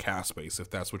up more cap space, if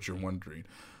that's what you're wondering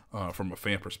from a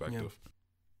fan perspective.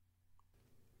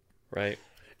 Right.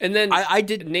 And then I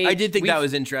did think that we've-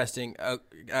 was interesting.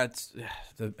 That's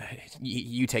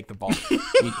you take the ball.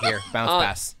 Here, bounce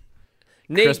pass.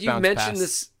 Nate, Chris you've bounce mentioned pass.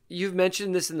 this. You've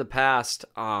mentioned this in the past.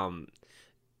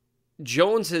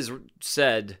 Jones has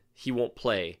said he won't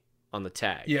play on the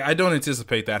tag. Yeah, I don't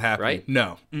anticipate that happening. Right?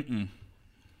 No.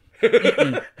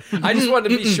 I just wanted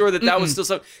to be sure that was still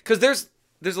something, because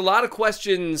there's a lot of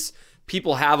questions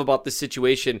people have about this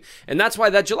situation, and that's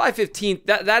why that July 15th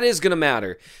that is going to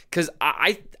matter, because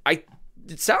I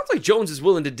it sounds like Jones is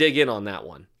willing to dig in on that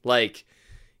one. Like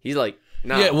he's like,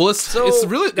 nah. Yeah, well, it's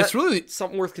really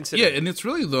something worth considering. Yeah, and it's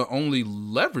really the only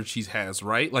leverage he has,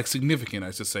 right? Like significant,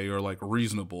 I should say, or like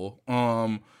reasonable.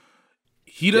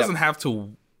 He doesn't have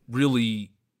to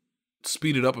really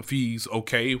speed it up if he's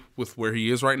okay with where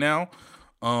he is right now.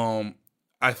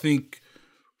 I think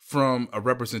from a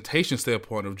representation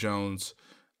standpoint of Jones,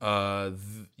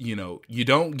 you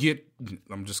don't get.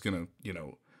 I'm just gonna,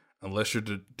 unless you're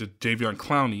the Jadeveon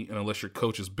Clowney, and unless your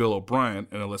coach is Bill O'Brien,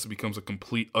 and unless it becomes a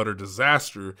complete utter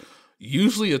disaster,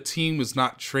 usually a team is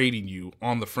not trading you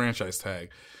on the franchise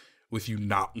tag with you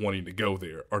not wanting to go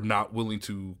there or not willing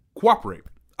to cooperate.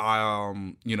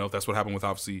 That's what happened with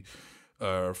obviously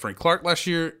Frank Clark last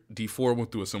year. D4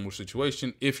 went through a similar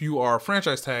situation. If you are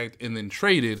franchise tagged and then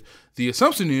traded, the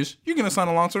assumption is you're going to sign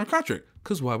a long-term contract,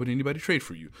 because why would anybody trade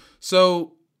for you?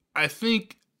 So I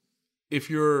think if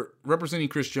you're representing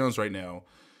Chris Jones right now,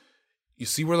 you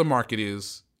see where the market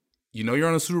is. You're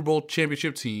on a Super Bowl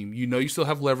championship team. You still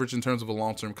have leverage in terms of a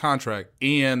long-term contract,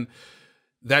 and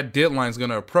that deadline is going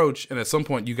to approach, and at some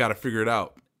point you got to figure it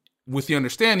out. With the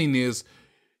understanding is,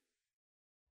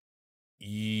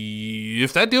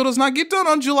 if that deal does not get done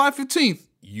on July 15th,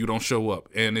 you don't show up.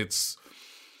 And it's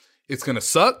going to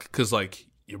suck, because, like,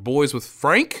 you're boys with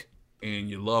Frank, and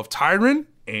you love Tyron,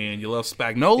 and you love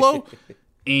Spagnuolo,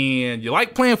 and you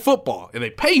like playing football, and they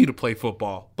pay you to play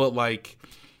football. But, like,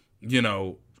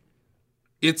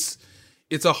 it's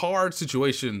a hard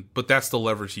situation, but that's the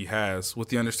leverage he has. With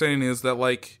the understanding is that,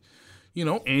 like,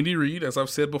 Andy Reid, as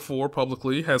I've said before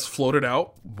publicly, has floated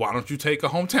out, why don't you take a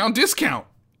hometown discount?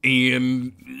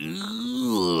 And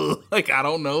like, I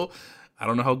don't know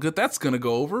how good that's going to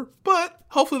go over, but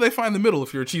hopefully they find the middle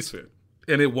if you're a Chiefs fan,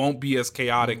 and it won't be as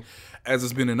chaotic as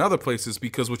it's been in other places,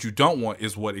 because what you don't want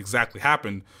is what exactly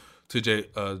happened to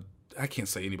I can't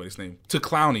say anybody's name, to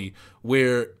Clowney,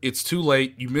 where it's too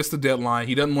late. You missed the deadline.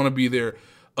 He doesn't want to be there.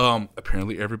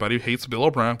 Apparently everybody hates Bill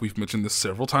O'Brien. We've mentioned this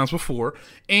several times before,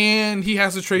 and he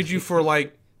has to trade you for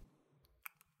like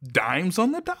dimes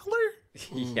on the dollar.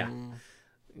 Yeah.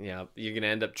 Yeah, you're gonna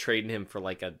end up trading him for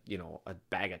like a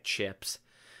bag of chips,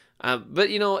 but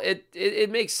it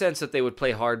makes sense that they would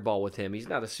play hardball with him. He's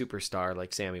not a superstar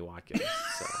like Sammy Watkins.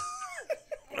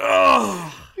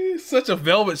 So. Such a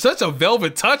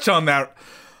velvet touch on that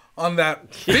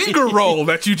finger roll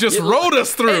that you just rode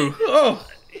us through.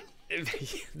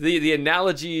 The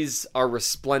analogies are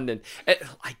resplendent.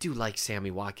 I do like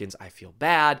Sammy Watkins. I feel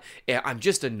bad. I'm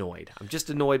just annoyed.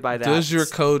 By that. Does your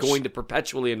coach going to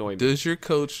perpetually annoy me? Does your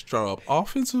coach draw up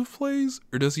offensive plays,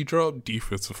 or does he draw up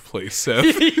defensive plays, Seth?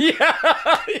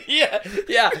 yeah.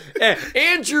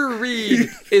 Andrew Reid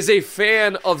is a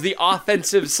fan of the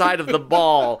offensive side of the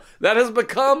ball. That has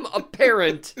become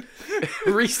apparent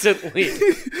recently.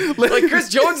 Like Chris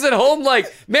Jones at home, like,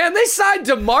 man, they signed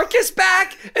DeMarcus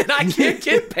back, and I can't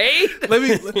get paid. Let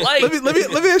me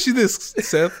ask you this,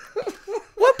 Seth.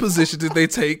 What position did they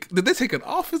take? Did they take an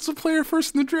offensive player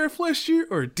first in the draft last year,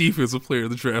 or a defensive player in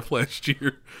the draft last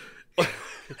year?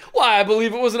 Why, I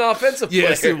believe it was an offensive player.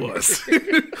 Yes, it was.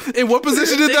 In what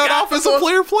position did that offensive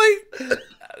player play?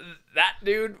 That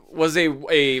dude was a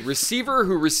receiver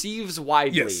who receives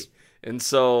widely. Yes. And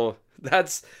so I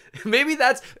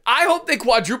hope they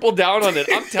quadruple down on it.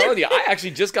 I'm telling you, I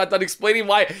actually just got done explaining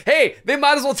why, hey, they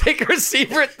might as well take a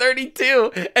receiver at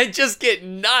 32 and just get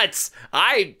nuts.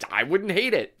 I wouldn't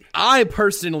hate it. I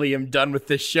personally am done with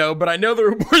this show, but I know there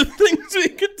are more things we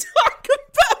could talk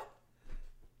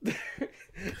about.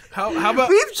 How about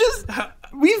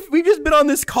we've just been on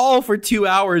this call for 2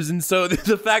 hours, and so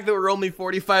the fact that we're only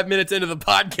 45 minutes into the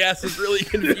podcast is really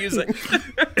confusing.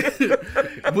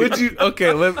 Would you?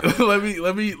 Okay, let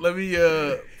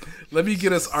me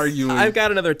get us arguing. I've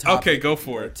got another topic. Okay, go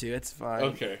for it. Too. It's fine.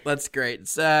 Okay, that's great.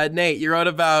 Nate, you wrote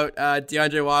about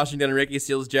DeAndre Washington and Ricky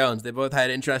Seals-Jones. They both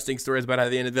had interesting stories about how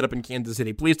they ended up in Kansas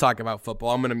City. Please talk about football.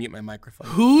 I'm going to mute my microphone.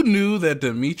 Who knew that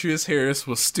Demetrius Harris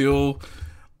was still,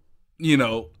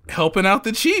 helping out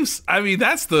the Chiefs? I mean,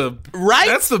 that's the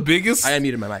biggest. I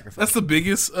unmuted my microphone. That's the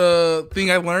biggest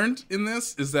thing I learned in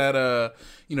this is that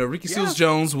Ricky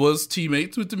Seals-Jones was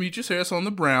teammates with Demetrius Harris on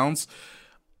the Browns.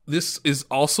 this is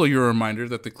also your reminder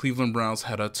that the Cleveland Browns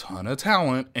had a ton of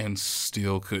talent and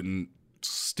still couldn't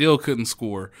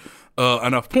score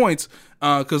enough points.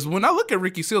 Because when I look at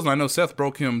Ricky Seals, and I know Seth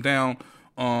broke him down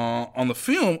on the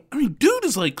film, I mean, dude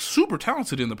is like super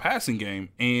talented in the passing game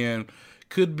and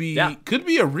could be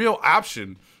a real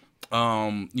option.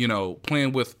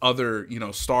 Playing with other,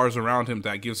 stars around him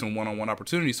that gives him one-on-one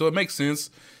opportunity. So it makes sense.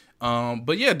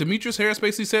 But yeah, Demetrius Harris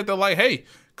basically said that, like, hey,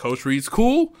 Coach Reed's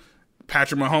cool,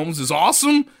 Patrick Mahomes is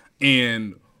awesome,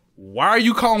 and why are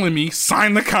you calling me?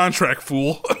 Sign the contract,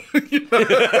 fool. Dude,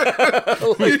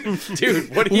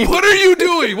 what are you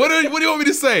doing? What do you want me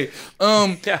to say?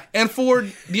 Yeah. And for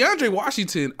DeAndre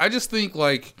Washington, I just think,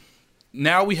 like,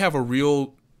 now we have a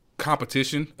real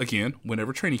competition, again,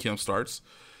 whenever training camp starts,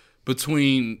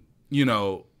 between,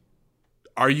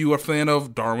 are you a fan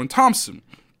of Darwin Thompson?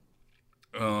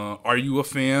 Are you a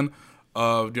fan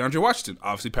of DeAndre Washington?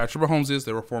 Obviously, Patrick Mahomes is.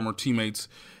 They were former teammates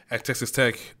at Texas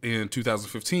Tech in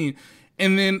 2015.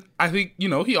 And then I think,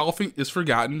 he often is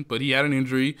forgotten, but he had an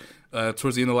injury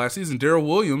towards the end of last season. Darrell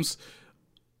Williams,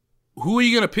 who are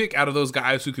you going to pick out of those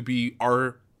guys who could be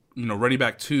our, running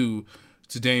back to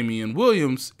Damian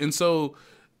Williams? And so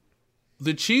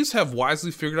the Chiefs have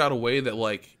wisely figured out a way that,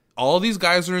 like, all these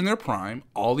guys are in their prime.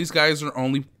 All these guys are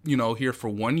only, here for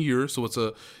 1 year. So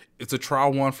it's a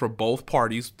trial one for both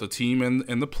parties, the team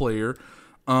and the player.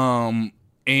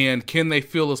 And can they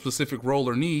fill a specific role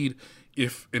or need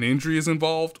if an injury is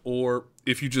involved, or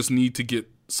if you just need to get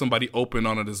somebody open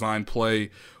on a design play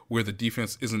where the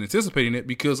defense isn't anticipating it?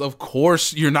 Because, of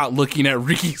course, you're not looking at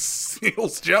Ricky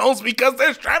Seals-Jones because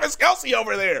there's Travis Kelce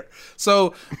over there.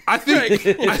 So I think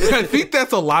I think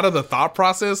that's a lot of the thought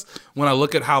process when I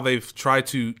look at how they've tried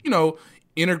to,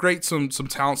 integrate some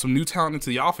talent, some new talent into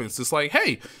the offense. It's like,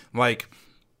 hey, like,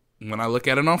 when I look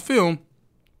at it on film,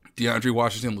 DeAndre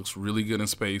Washington looks really good in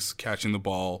space, catching the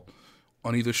ball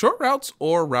on either short routes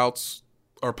or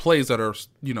plays that are,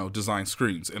 design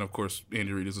screens. And, of course,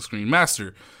 Andy Reid is a screen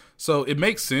master. So it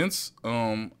makes sense.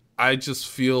 I just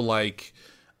feel like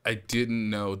I didn't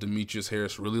know Demetrius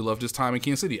Harris really loved his time in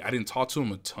Kansas City. I didn't talk to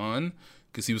him a ton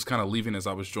because he was kind of leaving as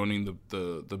I was joining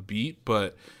the beat.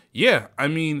 But, yeah, I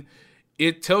mean,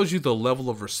 it tells you the level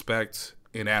of respect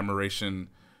and admiration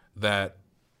that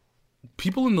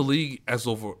people in the league as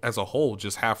a whole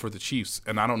just have for the Chiefs.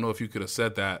 And I don't know if you could have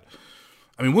said that.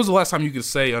 I mean, when was the last time you could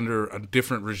say under a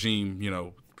different regime,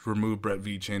 remove Brett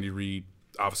Veach, Andy Reid,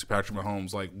 obviously Patrick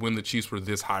Mahomes, like when the Chiefs were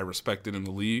this high respected in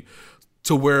the league,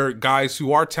 to where guys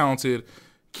who are talented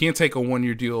can't take a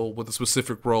 1-year deal with a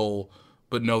specific role,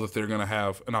 but know that they're going to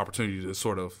have an opportunity to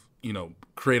sort of,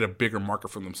 create a bigger market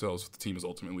for themselves if the team is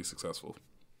ultimately successful.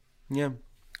 Yeah.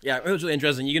 Yeah, it was really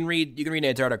interesting. You can read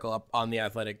Nate's article up on The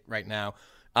Athletic right now.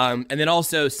 And then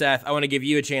also, Seth, I want to give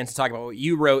you a chance to talk about what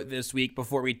you wrote this week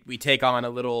before we take on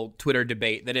a little Twitter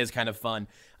debate that is kind of fun.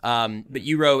 But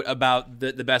you wrote about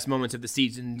the best moments of the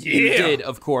season. Yeah. You did,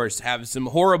 of course, have some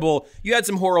horrible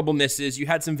misses. You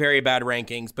had some very bad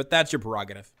rankings, but that's your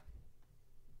prerogative.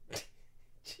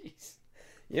 Jeez.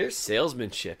 Your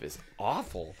salesmanship is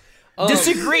awful.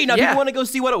 Disagree. Now, people want to go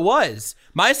see what it was.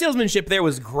 My salesmanship there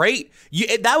was great.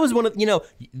 That was one of,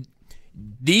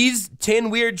 these 10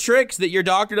 weird tricks that your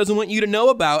doctor doesn't want you to know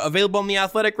about, available on The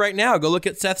Athletic right now. Go look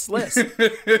at Seth's list.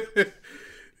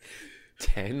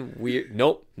 10 weird.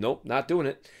 Nope, not doing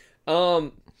it.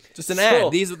 Just an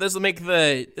ad. This will make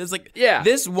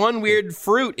this one weird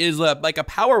fruit is like a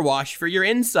power wash for your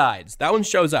insides. That one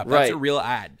shows up. That's a real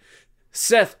ad.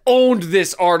 Seth owned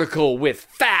this article with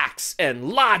facts and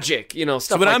logic, stuff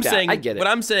so like I'm that. Saying, I get it. What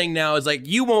I'm saying now is like,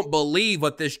 you won't believe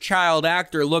what this child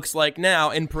actor looks like now,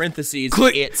 in parentheses,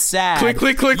 click, it's sad.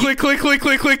 Click. You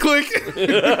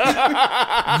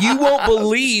won't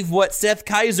believe what Seth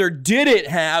Kaiser didn't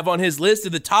have on his list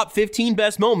of the top 15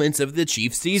 best moments of the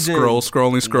Chiefs season.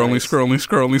 Scrolling.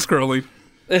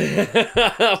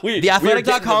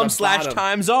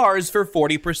 TheAthletic.com/TimesOurs for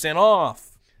 40% off.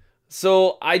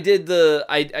 So I did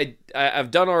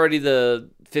I've done already the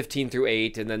 15 through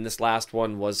 8, and then this last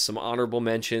one was some honorable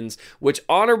mentions, which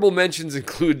honorable mentions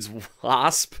includes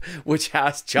Wasp, which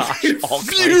has Josh all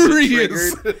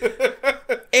furious.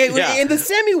 And the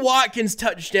Sammy Watkins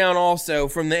touchdown also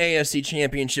from the AFC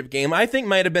Championship game, I think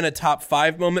might have been a top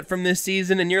 5 moment from this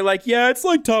season, and you're like, yeah, it's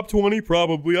like top 20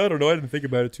 probably. I don't know. I didn't think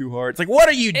about it too hard. It's like, what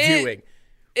are you doing?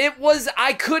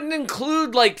 I couldn't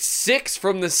include like 6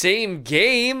 from the same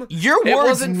game. Your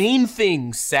words mean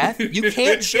things, Seth. You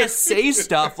can't just say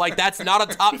stuff like that's not a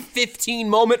top 15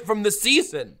 moment from the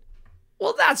season.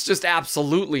 Well, that's just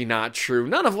absolutely not true.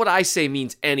 None of what I say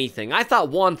means anything. I thought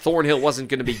Juan Thornhill wasn't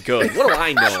going to be good. What do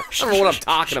I know? I don't know what I'm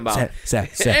talking about.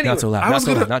 Seth, Anyway, not so loud. Not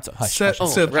so loud. Not so hush. Seth, hush.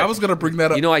 Seth, right. I was gonna bring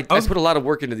that up. You know, I put a lot of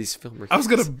work into these film reviews. I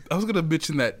was gonna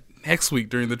mention that next week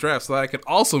during the draft, so that I could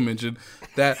also mention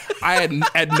that I had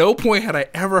at no point had I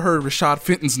ever heard Rashad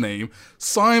Fenton's name.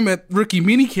 Saw him at rookie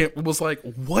minicamp and was like,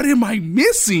 "What am I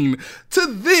missing?" To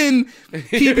then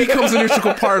he becomes an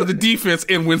integral part of the defense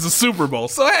and wins the Super Bowl.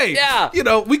 So hey, Yeah.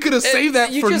 we could have saved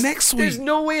that You for just- next week. There's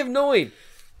no way of knowing.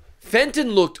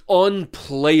 Fenton looked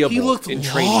unplayable He looked in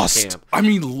training lost. camp. I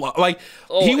mean,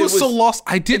 he it was so was- lost.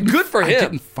 I didn't. good for I him.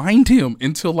 didn't find him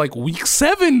until like week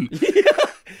 7.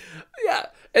 Yeah.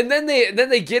 And then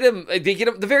they get him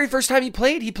the very first time he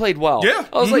played well. Yeah.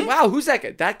 I was like, wow, who's that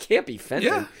guy? That can't be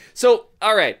Fenton. Yeah. So,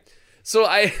 all right. So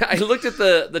I looked at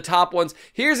the top ones.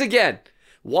 Here's again.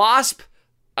 Wasp,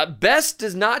 best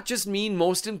does not just mean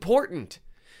most important.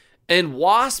 And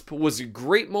Wasp was a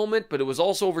great moment, but it was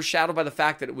also overshadowed by the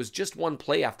fact that it was just one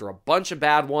play after a bunch of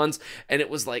bad ones. And it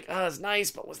was like, oh, it's nice,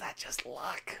 but was that just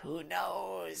luck? Who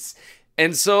knows?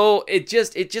 And so it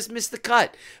just missed the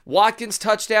cut. Watkins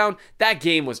touchdown, that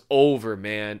game was over,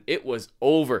 man. It was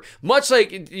over. Much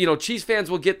like, Chiefs fans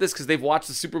will get this because they've watched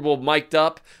the Super Bowl mic'd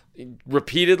up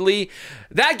repeatedly.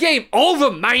 That game over,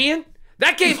 man.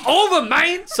 That game over,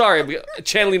 man. Sorry, I'm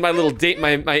channeling my little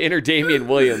my inner Damian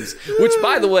Williams, which,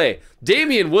 by the way,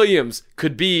 Damian Williams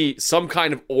could be some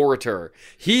kind of orator.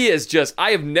 He is just, I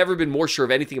have never been more sure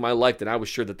of anything in my life than I was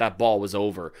sure that ball was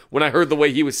over. When I heard the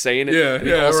way he was saying it,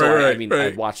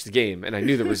 I watched the game and I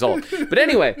knew the result. But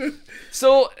anyway,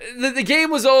 so the game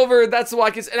was over. That's the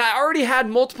Watkins. And I already had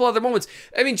multiple other moments.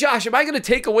 I mean, Josh, am I going to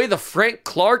take away the Frank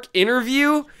Clark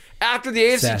interview after the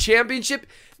AFC Championship?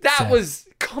 That was,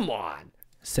 come on.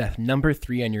 Seth, number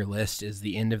 3 on your list is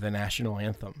the end of the national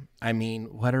anthem. I mean,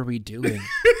 what are we doing?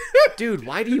 Dude,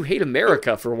 why do you hate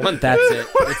America for one thing? That's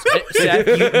it.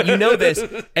 Seth, you know this.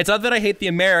 It's not that I hate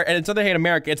it's not that I hate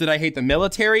America. It's that I hate the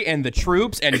military and the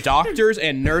troops and doctors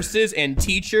and nurses and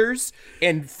teachers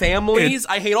and families.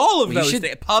 I hate all of those.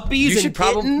 Puppies and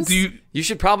kittens. You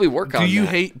should probably work on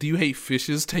that. Do you hate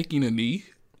fishes taking a knee?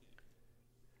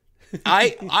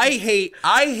 I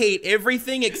hate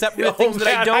everything except for the things that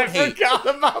I don't hate.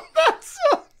 Forgot about that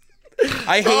song.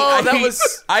 I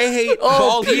hate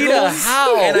bald PETA, eagles.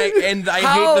 how? And I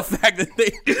hate the fact that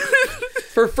they.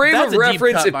 For frame That's of a deep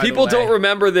reference, cut, if by the people don't way.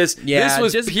 remember this, Yeah, this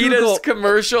was just PETA's Google-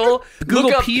 commercial. Google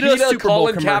Look up PETA Super Bowl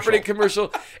Colin commercial. Kaepernick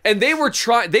commercial, and they were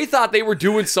they thought they were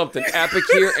doing something epic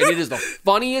here, and it is the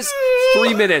funniest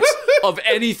 3 minutes of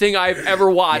anything I've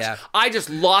ever watched. Yeah. I just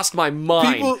lost my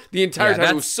mind the entire time. It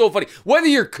that's- was so funny. Whether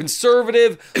you're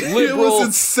conservative, liberal,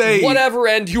 insane. whatever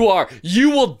end you are, you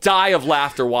will die of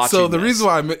laughter watching. So the this. reason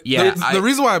why Yeah,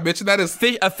 reason why I mentioned that is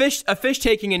A fish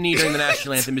taking a knee during the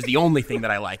national anthem is the only thing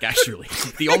that I like, actually.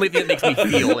 The only thing that makes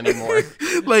me feel anymore.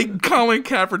 like Colin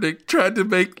Kaepernick tried to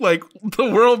make like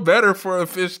the world better for a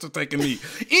fish to take a knee.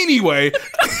 Anyway,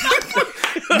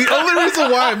 the only reason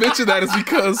why I mentioned that is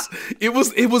because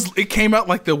it came out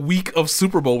like the week of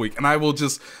Super Bowl week, and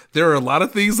there are a lot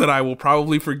of things that I will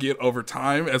probably forget over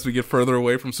time as we get further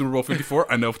away from Super Bowl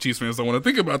 54. I know Chiefs fans don't want to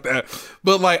think about that,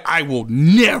 but like I will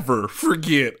never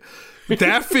forget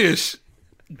that fish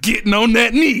getting on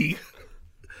that knee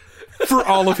for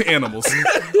all of animals.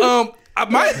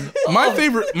 My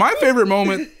favorite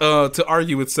moment to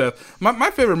argue with Seth.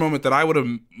 My favorite moment that I would have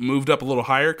moved up a little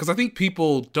higher, because I think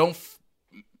people don't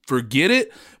forget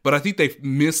it, but I think they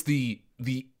miss the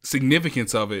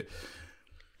significance of it.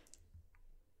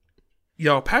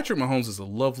 Y'all, Patrick Mahomes is a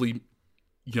lovely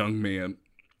young man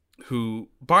who,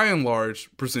 by and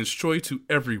large, presents joy to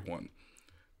everyone.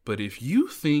 But if you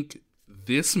think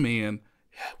this man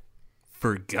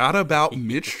forgot about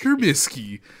Mitch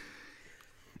Trubisky,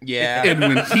 Yeah. and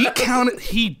when he counted,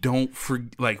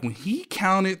 when he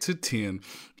counted to 10,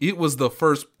 it was the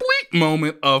first bleep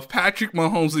moment of Patrick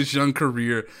Mahomes' young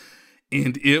career,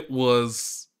 and it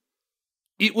was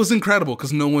incredible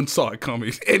because no one saw it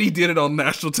coming, and he did it on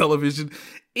national television,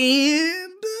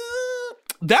 and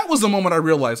that was the moment I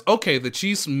realized, okay, the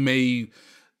Chiefs may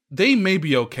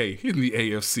be okay in the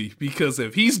AFC, because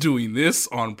if he's doing this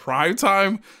on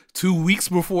primetime 2 weeks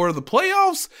before the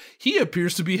playoffs, he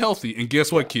appears to be healthy. And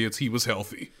guess what, kids? He was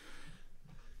healthy.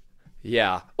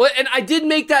 Yeah. Well, and I did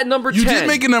make that number 10. You did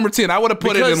make it number 10. I would have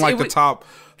put it in like the was top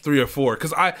 3 or 4.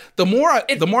 Because the more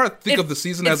I think of the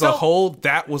season as a whole,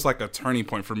 that was like a turning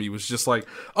point for me. It was just like,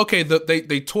 okay, they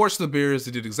torched the Bears.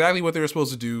 They did exactly what they were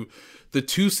supposed to do. The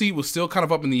 2 seed was still kind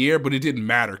of up in the air, but it didn't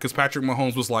matter because Patrick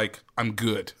Mahomes was like, I'm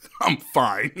good. I'm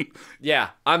fine.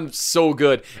 Yeah, I'm so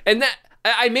good. And that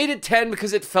I made it 10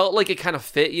 because it felt like it kind of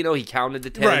fit. You know, he counted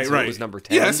to 10, so it was number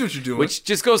 10. Yeah, I see what you're doing. Which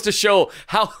just goes to show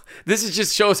how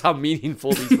just shows how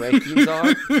meaningful these rankings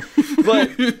are. But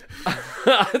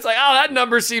it's like, oh, that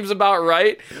number seems about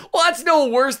right. Well, that's no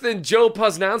worse than Joe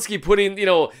Posnanski putting,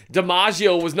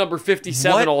 DiMaggio was number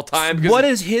 57 all time. What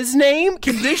is his name?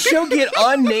 Can this show get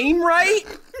a name right?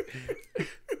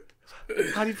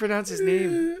 How do you pronounce his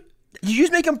name? You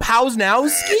just make him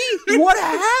Posnanski? What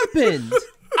happened?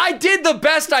 I did the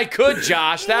best I could,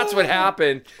 Josh. That's what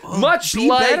happened. Be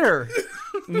better.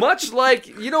 Much like,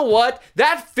 you know what?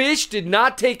 That fish did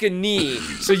not take a knee,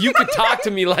 so you could talk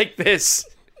to me like this.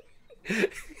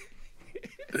 That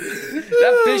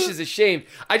fish is ashamed.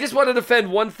 I just want to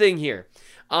defend one thing here.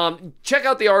 Check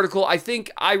out the article.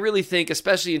 I really think,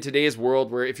 especially in today's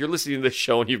world where if you're listening to this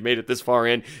show and you've made it this far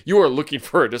in, you are looking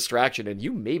for a distraction and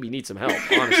you maybe need some help,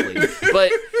 honestly.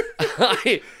 But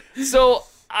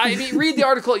read the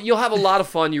article. You'll have a lot of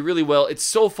fun. You really will. It's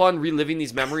so fun reliving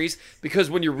these memories because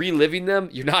when you're reliving them,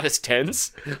 you're not as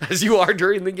tense as you are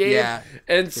during the game. Yeah,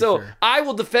 and so sure. I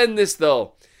will defend this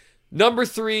though. Number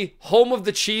 3, home of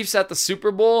the Chiefs at the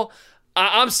Super Bowl.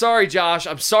 I'm sorry, Josh.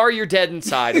 I'm sorry you're dead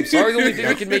inside. I'm sorry the only thing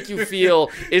that can make you feel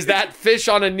is that fish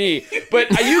on a knee. But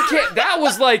you can't. That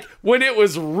was like when it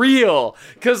was real.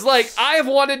 Because I have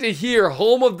wanted to hear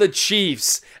home of the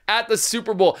Chiefs at the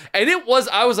Super Bowl. And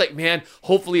I was like, man,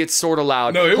 hopefully it's sort of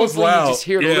loud. No, it was hopefully loud. You just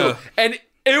hear it a little. And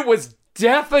it was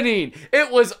deafening. It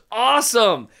was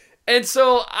awesome. And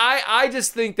so I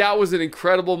just think that was an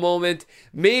incredible moment.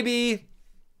 Maybe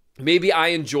I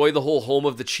enjoy the whole home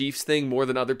of the Chiefs thing more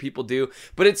than other people do,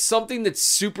 but it's something that's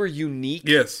super unique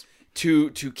to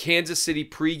Kansas City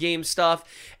pregame stuff,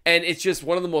 and it's just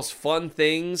one of the most fun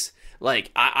things.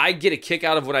 I get a kick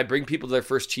out of when I bring people to their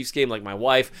first Chiefs game, like my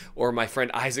wife or my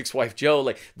friend Isaac's wife,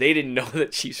 Joe. They didn't know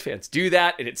that Chiefs fans do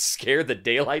that, and it scared the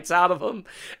daylights out of them.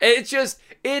 And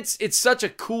it's such a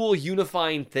cool,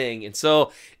 unifying thing. And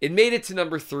so it made it to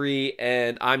number 3,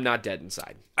 and I'm not dead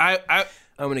inside. I'm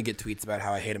going to get tweets about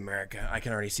how I hate America. I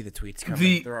can already see the tweets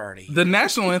coming. They're already. The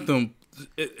national anthem,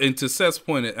 and to Seth's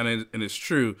point, and it's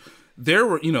true,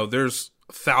 there's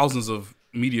thousands of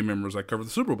media members that cover the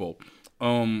Super Bowl.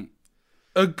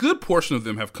 A good portion of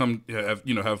them have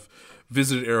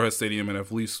visited Arrowhead Stadium and have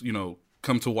at least,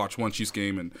 come to watch one Chiefs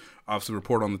game and obviously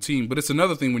report on the team. But it's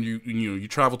another thing when you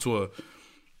travel to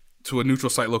a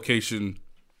neutral site location.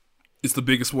 It's the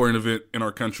biggest sporting event in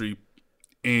our country,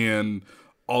 and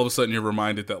all of a sudden you're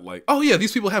reminded that oh yeah,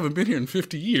 these people haven't been here in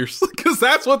 50 years. Because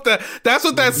that's what that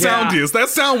sound is. That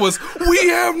sound was, we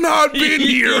have not been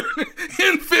here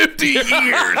in 50 years.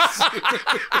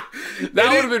 That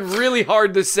would have been really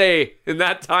hard to say in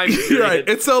that time period. Right.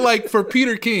 And so for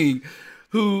Peter King,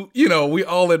 who, we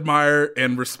all admire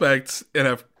and respect and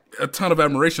have a ton of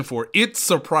admiration for, it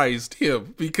surprised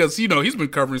him because, he's been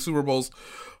covering Super Bowls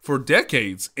for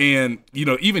decades. And,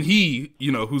 even he,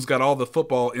 who's got all the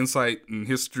football insight and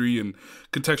history and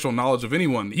contextual knowledge of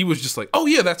anyone, he was just like, oh,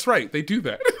 yeah, that's right. They do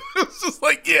that. It's just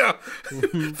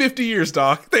 50 years,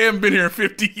 Doc. They haven't been here in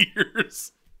 50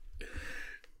 years.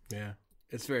 Yeah,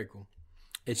 it's very cool.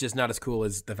 It's just not as cool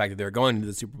as the fact that they were going to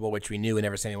the Super Bowl, which we knew, and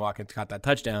never Sammy Watkins caught that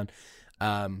touchdown.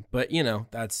 But,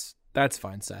 that's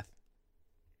fine, Seth.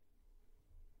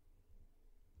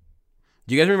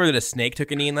 Do you guys remember that a snake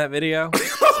took a knee in that video?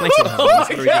 Oh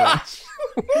my gosh.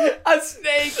 A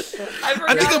snake.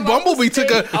 I think a bumblebee took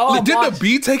didn't a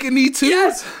bee take a knee too?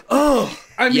 Yes. Oh,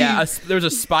 there was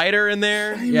a spider in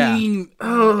there.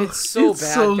 It's so it's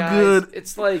bad, so guys. good.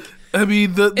 It's like,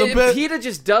 the best. PETA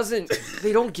just doesn't.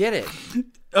 They don't get it.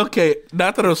 Okay,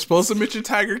 not that I was supposed to mention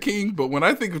Tiger King, but when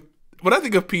I think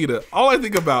of PETA, all I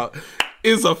think about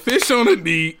is a fish on a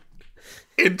knee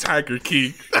and Tiger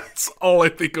King. That's all I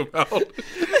think about.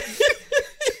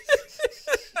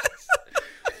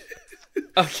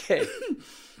 Okay.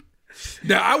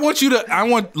 Now I want you to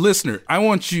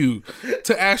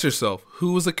ask yourself,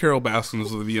 who was the Carol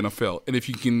Baskins of the NFL? And if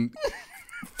you can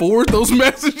forward those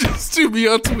messages to me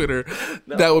on Twitter,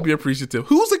 that would be appreciative.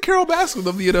 Who's the Carol Baskins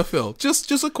of the NFL? Just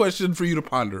a question for you to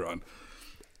ponder on.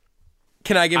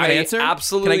 Can I give an answer?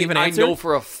 Absolutely. Can I give an answer? I know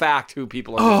for a fact who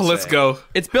people are going to let's go.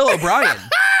 It's Bill O'Brien.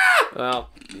 Well,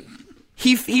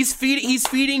 he's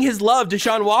feeding his love to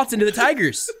Deshaun Watson to the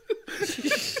Tigers.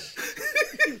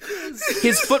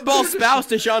 His football spouse,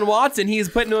 Deshaun Watson, he's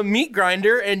put into a meat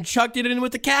grinder and chucked it in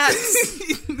with the cats.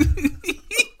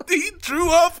 He drew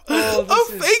up a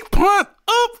fake punt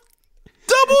up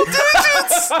double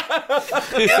digits in a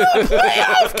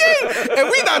playoff game.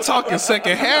 And we not talking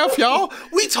second half, y'all.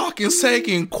 We talking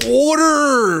second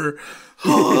quarter.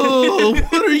 Oh,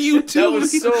 what are you doing?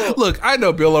 was so- Look, I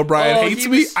know Bill O'Brien Oh, hates he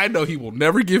me. was- I know he will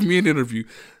never give me an interview.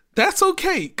 That's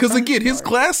okay, because again, his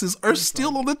glasses are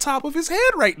still on the top of his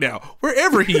head right now,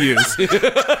 wherever he is.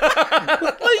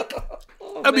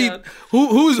 I mean,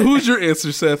 who's your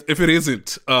answer, Seth? If it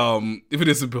isn't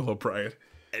Bill O'Brien,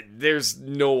 There's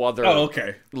no other. oh,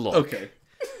 okay, Look. okay.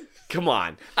 Come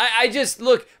on. I just,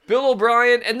 look, Bill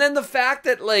O'Brien, and then the fact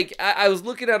that, like, I was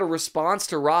looking at a response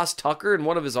to Ross Tucker in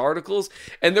one of his articles,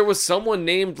 and there was someone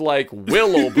named, like,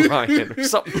 Will O'Brien or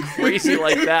something crazy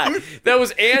like that. That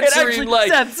was answering,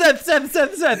 like... Seth.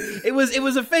 It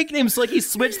was a fake name, so like he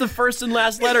switched the first and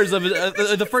last letters of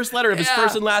the first letter of his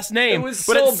first and last name. It was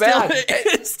but so it's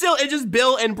still, bad. It's just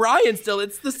Bill and Brian still.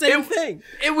 It's the same thing.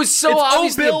 It was so It's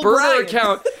obviously a Bill burner Bryan.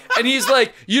 account. And he's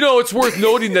like, it's worth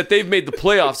noting that they've made the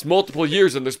playoffs multiple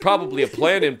years and there's probably a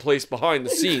plan in place behind the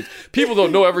scenes. People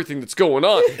don't know everything that's going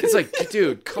on. It's like,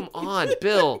 dude, come on,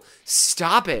 Bill.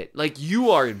 Stop it. Like,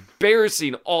 you are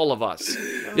embarrassing all of us.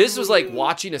 This was like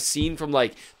watching a scene from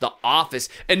like The Office,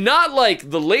 and not like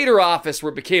the later Office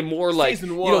where it became more like,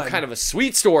 Season 1. kind of a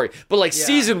sweet story, but like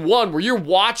season 1 where you're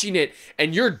watching it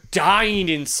and you're dying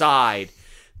inside.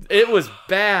 It was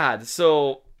bad.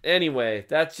 So anyway,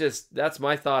 that's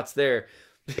my thoughts there.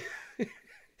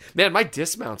 Man, my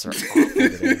dismounts are awful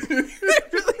today.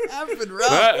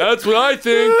 That's what I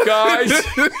think, guys.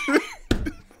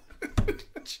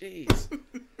 Jeez.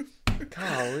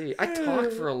 Golly, I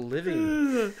talk for a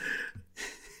living.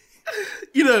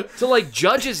 To like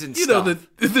judges and stuff.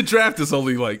 The draft is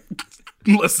only like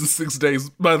less than 6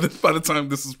 days by the time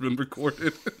this has been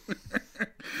recorded.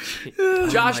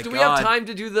 Josh, do we have God. time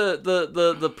to do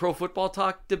the pro football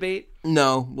talk debate?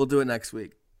 No, we'll do it next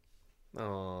week.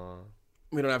 Aw.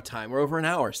 We don't have time. We're over an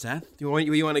hour, Seth. You want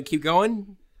to keep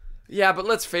going? Yeah, but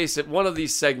let's face it, one of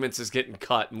these segments is getting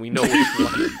cut, and we know which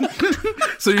one.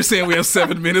 So you're saying we have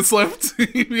 7 minutes left?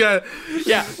 Yeah,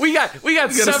 we got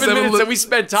 7 minutes that we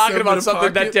spent talking 7 about minute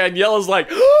something pocket. that Danielle is like,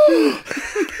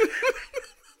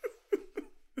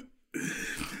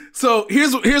 So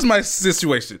here's my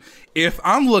situation. If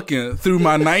I'm looking through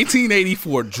my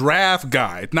 1984 draft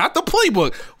guide, not the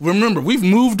playbook, remember, we've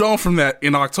moved on from that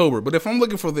in October, but if I'm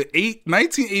looking for the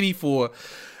 1984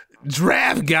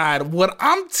 draft guide, what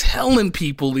I'm telling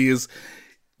people is,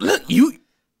 look, you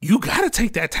got to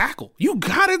take that tackle. You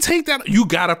got to take that. You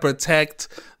got to protect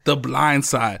the blind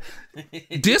side.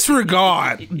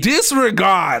 Disregard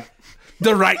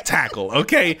the right tackle,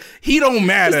 okay? He don't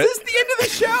matter. Is this the end of the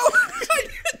show?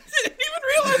 I didn't even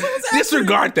realize what was happening.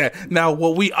 Disregard that. Now,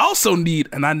 what we also need,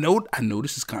 and I know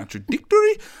this is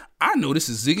contradictory. I know this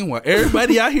is zigging while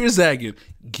everybody out here is zagging.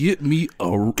 Get me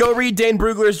a... Go read Dane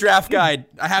Brugler's draft guide.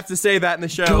 I have to say that in the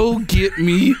show. Go get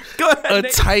me Go ahead, a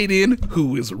Nate. tight end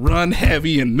who is run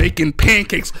heavy and making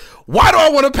pancakes. Why do I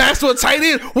want to pass to a tight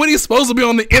end when he's supposed to be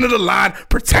on the end of the line,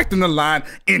 protecting the line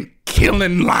and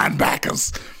killing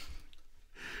linebackers?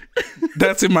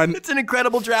 That's in my... It's an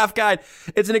incredible draft guide.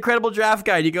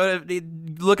 You go to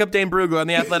look up Dane Brugler on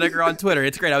The Athletic or on Twitter.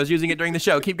 It's great. I was using it during the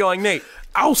show. Keep going, Nate.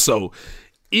 Also,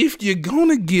 if you're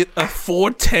gonna get a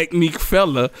 4-technique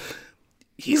fella,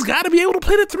 he's got to be able to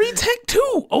play the 3-tech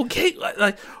too. Okay,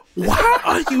 like why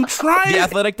are you trying?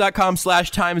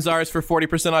 TheAthletic.com/timesars for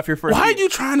 40% off your first. Why are week. you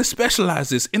trying to specialize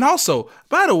this? And also,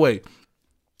 by the way,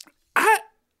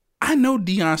 I know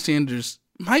Deion Sanders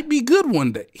might be good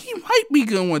one day. He might be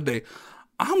good one day.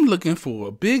 I'm looking for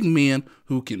a big man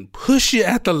who can push you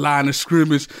at the line of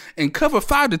scrimmage and cover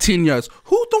 5 to 10 yards.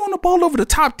 Who throwing the ball over the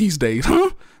top these days, huh?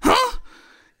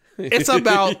 It's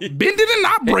about bending and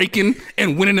not breaking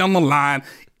and winning on the line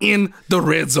in the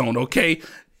red zone, okay?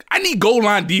 I need goal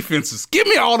line defenses. Give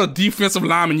me all the defensive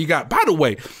linemen you got. By the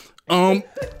way,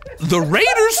 the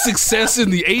Raiders' success in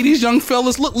the 80s, young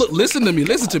fellas, look, listen to me.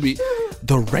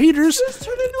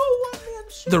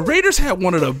 The Raiders had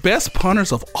one of the best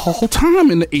punters of all time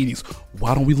in the 80s.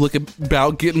 Why don't we look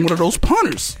about getting one of those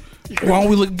punters? Why don't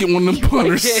we look at getting one of them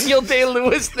punters? Daniel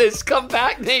Day-Lewis this. Come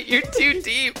back, Nate. You're too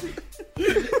deep. He's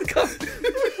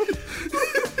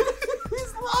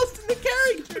lost in the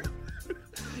character.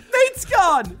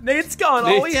 Nate's gone.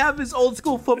 All we have is old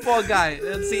school football guy.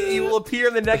 Let's see. He will appear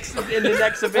in the next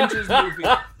Avengers movie.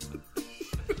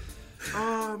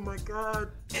 Oh my God!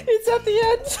 It's at the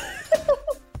end.